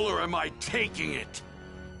that ball, or am I taking it?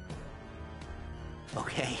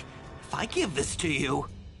 Okay, if I give this to you...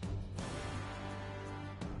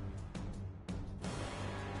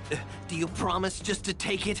 do you promise just to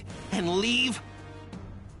take it and leave?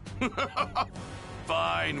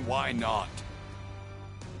 Fine, why not?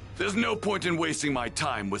 There's no point in wasting my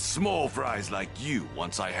time with small fries like you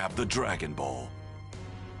once I have the Dragon Ball.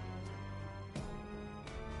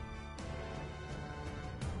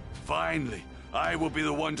 Finally, I will be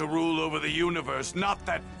the one to rule over the universe, not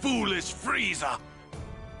that foolish Frieza!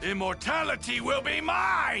 Immortality will be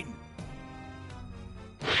mine!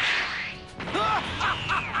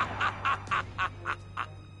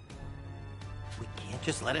 We can't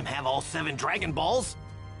just let him have all 7 Dragon Balls.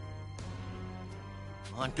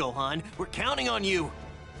 Come on, Gohan, we're counting on you.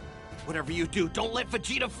 Whatever you do, don't let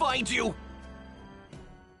Vegeta find you.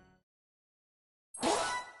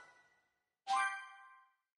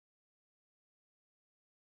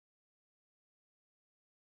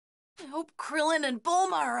 I hope Krillin and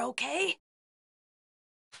Bulma are okay.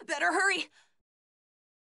 Better hurry.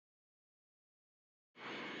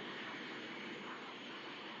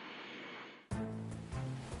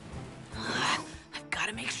 I've got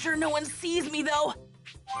to make sure no one sees me, though.